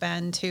have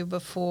been to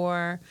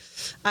before.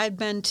 I'd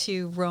been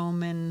to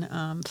Rome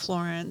and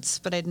Florence,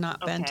 but I'd not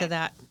been to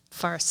that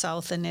far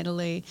south in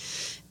Italy.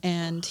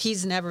 And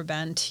he's never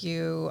been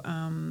to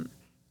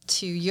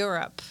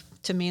Europe,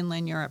 to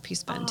mainland Europe.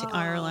 He's been to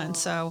Ireland.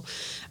 So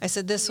I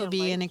said, this will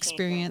be an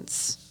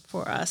experience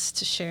for us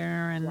to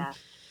share. And,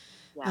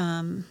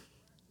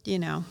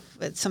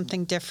 it's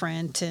something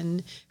different.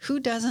 And who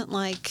doesn't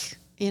like,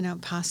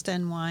 pasta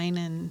and wine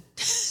and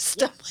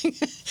stuff like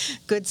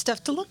good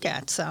stuff to look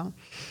at. So,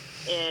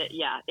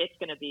 it's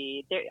going to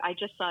be there. I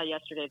just saw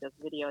yesterday this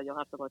video. You'll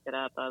have to look it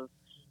up.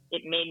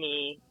 It made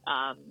me.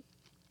 I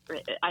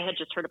had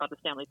just heard about the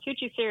Stanley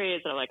Tucci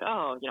series, and I'm like,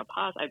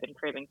 pasta. I've been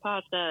craving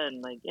pasta,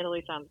 and like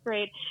Italy sounds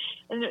great.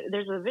 And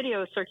there's a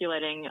video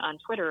circulating on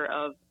Twitter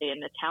of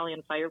an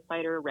Italian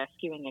firefighter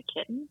rescuing a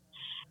kitten,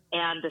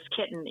 and this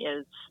kitten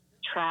is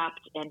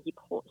trapped, and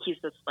he's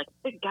this like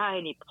big guy,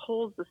 and he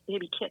pulls this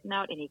baby kitten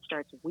out, and he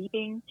starts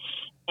weeping,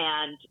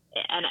 and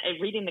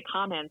reading the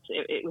comments,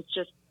 it was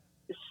just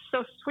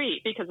so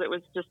sweet, because it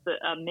was just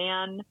a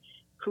man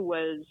who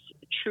was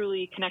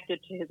truly connected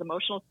to his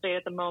emotional state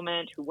at the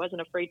moment, who wasn't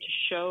afraid to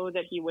show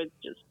that he was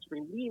just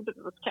relieved that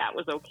this cat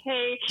was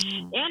okay.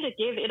 And it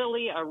gave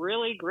Italy a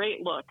really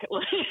great look.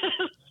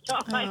 So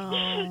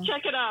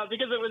check it out,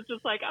 because it was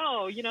just like,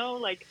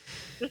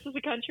 this is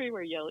a country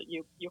where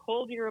you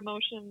hold your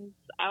emotions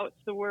out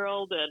to the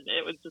world, and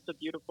it was just a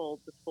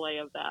beautiful display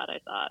of that, I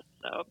thought.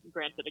 So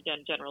granted, again,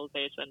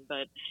 generalization,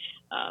 but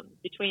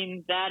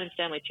between that and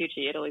Stanley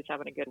Tucci, Italy's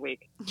having a good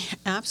week.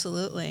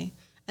 Absolutely.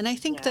 And I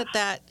think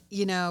that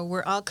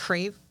we're all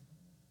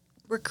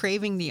we're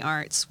craving the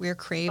arts. We're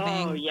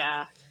craving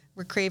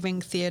we're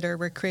craving theater.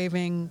 We're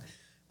craving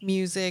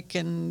music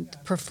and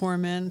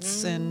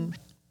performance, and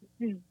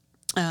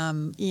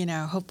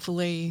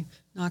hopefully,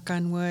 knock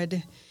on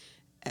wood,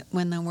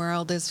 when the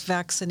world is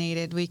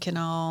vaccinated, we can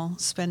all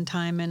spend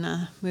time in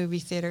a movie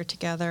theater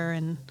together.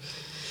 And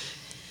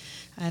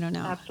I don't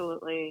know.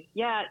 Absolutely,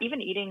 yeah.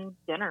 Even eating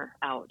dinner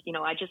out.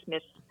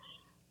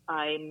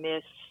 I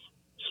miss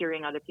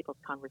hearing other people's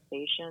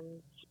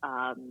conversations,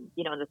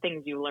 the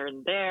things you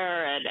learn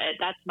there. And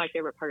that's my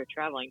favorite part of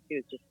traveling too,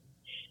 is just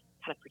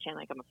kind of pretend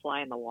like I'm a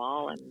fly on the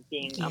wall and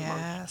being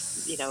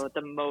amongst,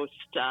 the most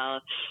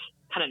kind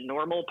of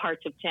normal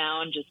parts of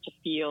town, just to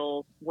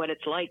feel what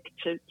it's like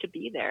to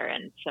be there.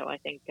 And so I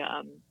think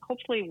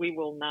hopefully we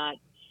will not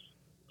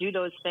do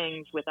those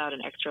things without an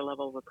extra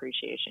level of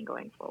appreciation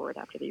going forward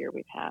after the year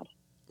we've had.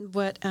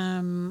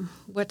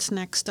 What's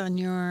next on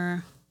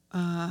your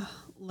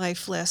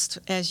life list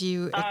as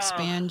you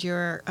expand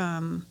your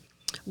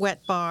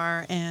wet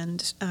bar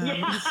and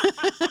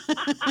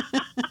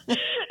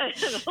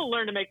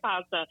learn to make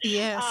pasta.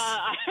 Yes.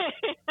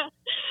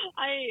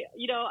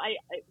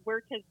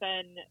 Work has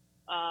been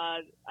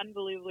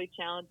unbelievably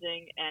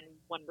challenging and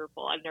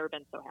wonderful. I've never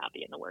been so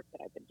happy in the work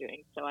that I've been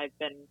doing. So I've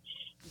been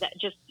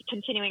just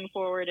continuing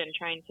forward and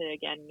trying to,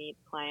 again, meet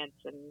clients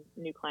and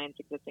new clients,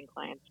 existing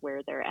clients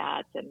where they're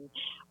at, and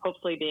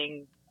hopefully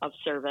being of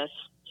service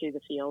to the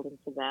field and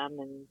to them,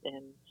 and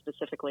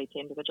specifically to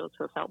individuals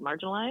who have felt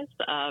marginalized.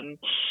 And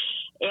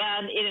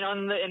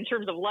in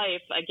terms of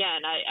life,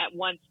 again,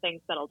 once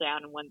things settle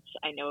down and once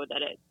I know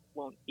that it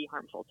won't be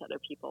harmful to other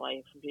people,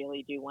 I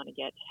really do want to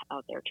get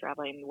out there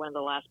traveling. One of the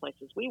last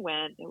places we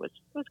went, it was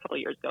a couple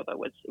of years ago, but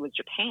it was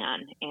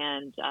Japan,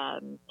 and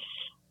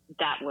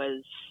that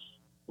was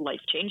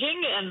life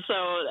changing. And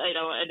so,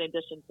 in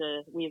addition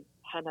to, we've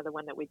had another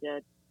one that we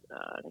did,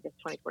 I guess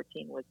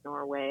 2014 was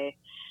Norway.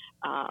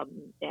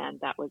 And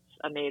that was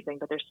amazing,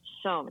 but there's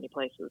so many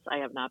places I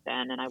have not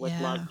been, and I would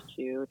love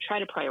to try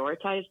to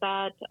prioritize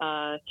that.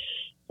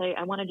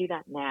 I want to do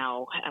that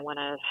now. I want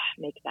to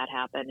make that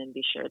happen and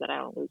be sure that I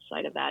don't lose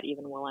sight of that,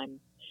 even while I'm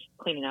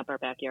cleaning up our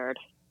backyard.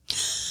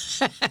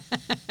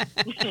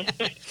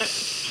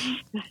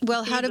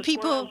 Well, how do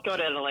people go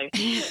to Italy?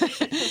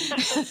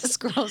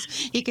 Squirrels,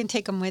 you can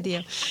take them with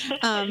you.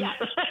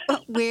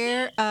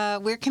 Where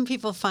can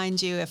people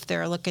find you if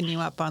they're looking you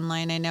up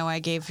online? I know I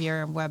gave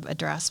your web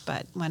address,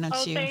 but why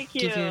don't you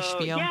give your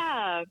spiel?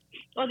 Yeah.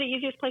 Well, the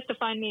easiest place to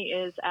find me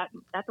is at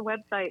the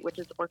website, which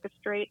is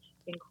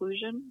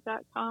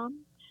orchestrateinclusion.com,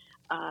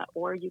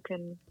 or you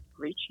can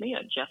reach me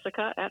at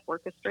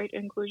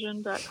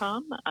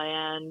jessica@orchestrateinclusion.com.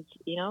 And,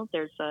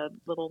 there's a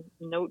little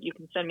note. You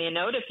can send me a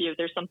note if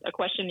there's a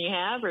question you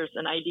have or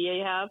an idea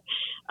you have.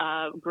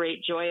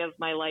 Great joy of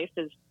my life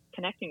is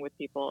connecting with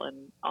people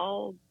in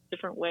all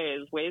different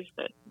ways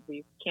that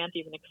we can't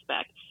even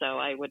expect. So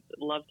I would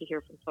love to hear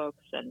from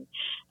folks, and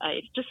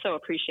I just so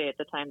appreciate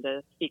the time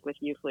to speak with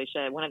you,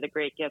 Felicia. One of the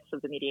great gifts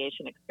of the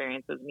mediation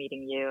experience was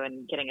meeting you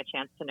and getting a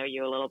chance to know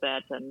you a little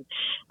bit, and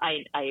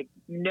I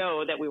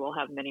know that we will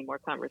have many more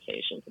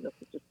conversations, and this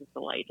is just a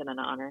delight and an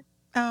honor.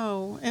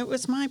 Oh, it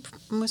was my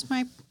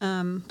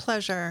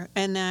pleasure,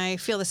 and I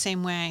feel the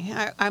same way.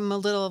 I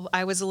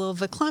was a little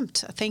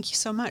verklempt. Thank you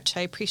so much.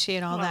 I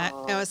appreciate all that.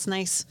 It was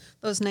nice,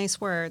 those nice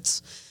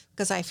words,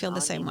 because I feel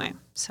the same way.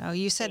 So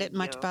you said it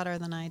much better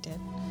than I did.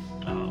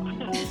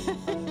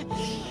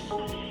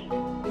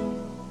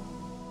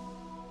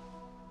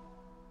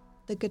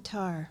 The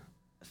guitar,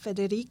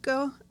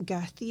 Federico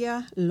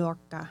Garcia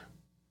Lorca.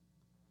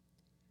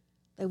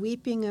 The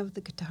weeping of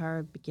the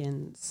guitar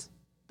begins.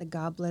 The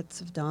goblets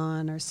of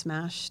dawn are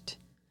smashed.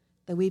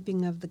 The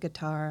weeping of the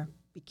guitar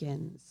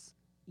begins.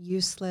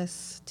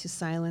 Useless to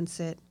silence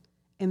it,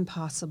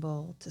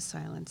 impossible to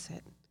silence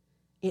it.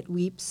 It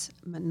weeps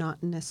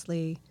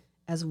monotonously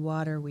as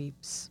water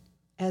weeps,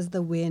 as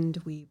the wind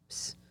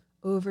weeps,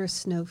 over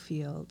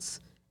snowfields,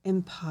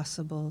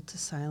 impossible to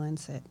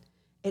silence it.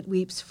 It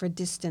weeps for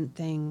distant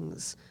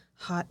things,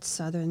 hot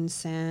southern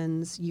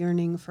sands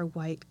yearning for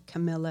white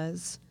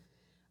camellias.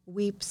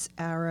 Weeps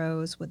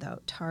arrows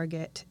without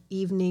target,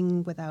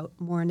 evening without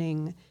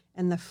morning,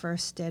 and the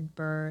first dead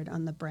bird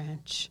on the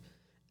branch.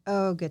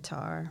 Oh,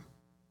 guitar,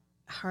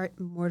 heart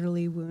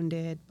mortally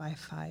wounded by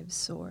 5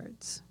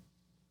 swords.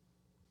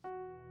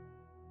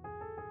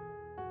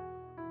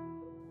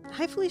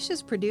 Hi Felicia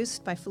is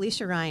produced by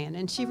Felicia Ryan,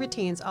 and she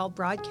retains all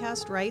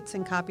broadcast rights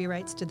and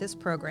copyrights to this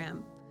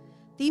program.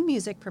 Theme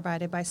music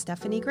provided by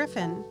Stephanie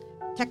Griffin.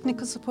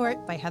 Technical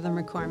support by Heather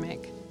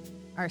McCormick.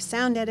 Our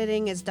sound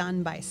editing is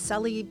done by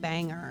Sully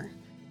Banger.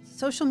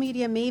 Social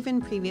media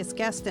maven, previous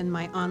guest, and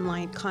my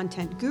online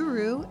content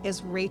guru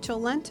is Rachel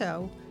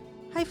Lento.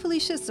 Hi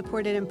Felicia is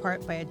supported in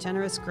part by a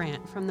generous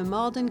grant from the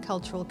Malden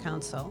Cultural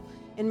Council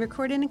and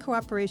recorded in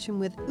cooperation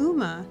with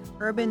UMA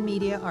Urban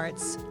Media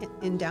Arts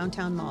in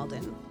downtown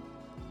Malden.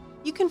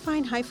 You can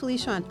find Hi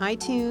Felicia on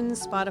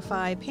iTunes,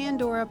 Spotify,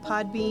 Pandora,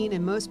 Podbean,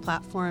 and most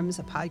platforms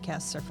that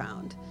podcasts are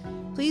found.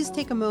 Please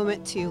take a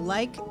moment to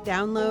like,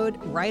 download,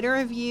 write a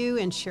review,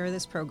 and share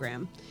this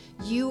program.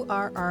 You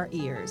are our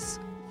ears.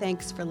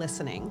 Thanks for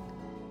listening.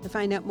 To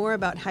find out more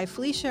about Hi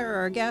Felicia or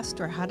our guest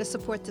or how to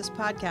support this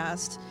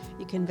podcast,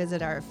 you can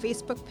visit our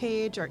Facebook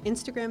page or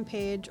Instagram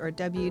page or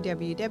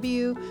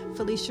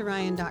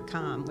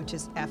www.feliciaryan.com, which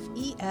is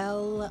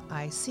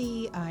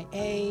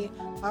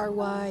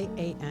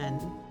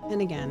FELICIARYAN.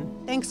 And again,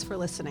 thanks for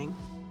listening.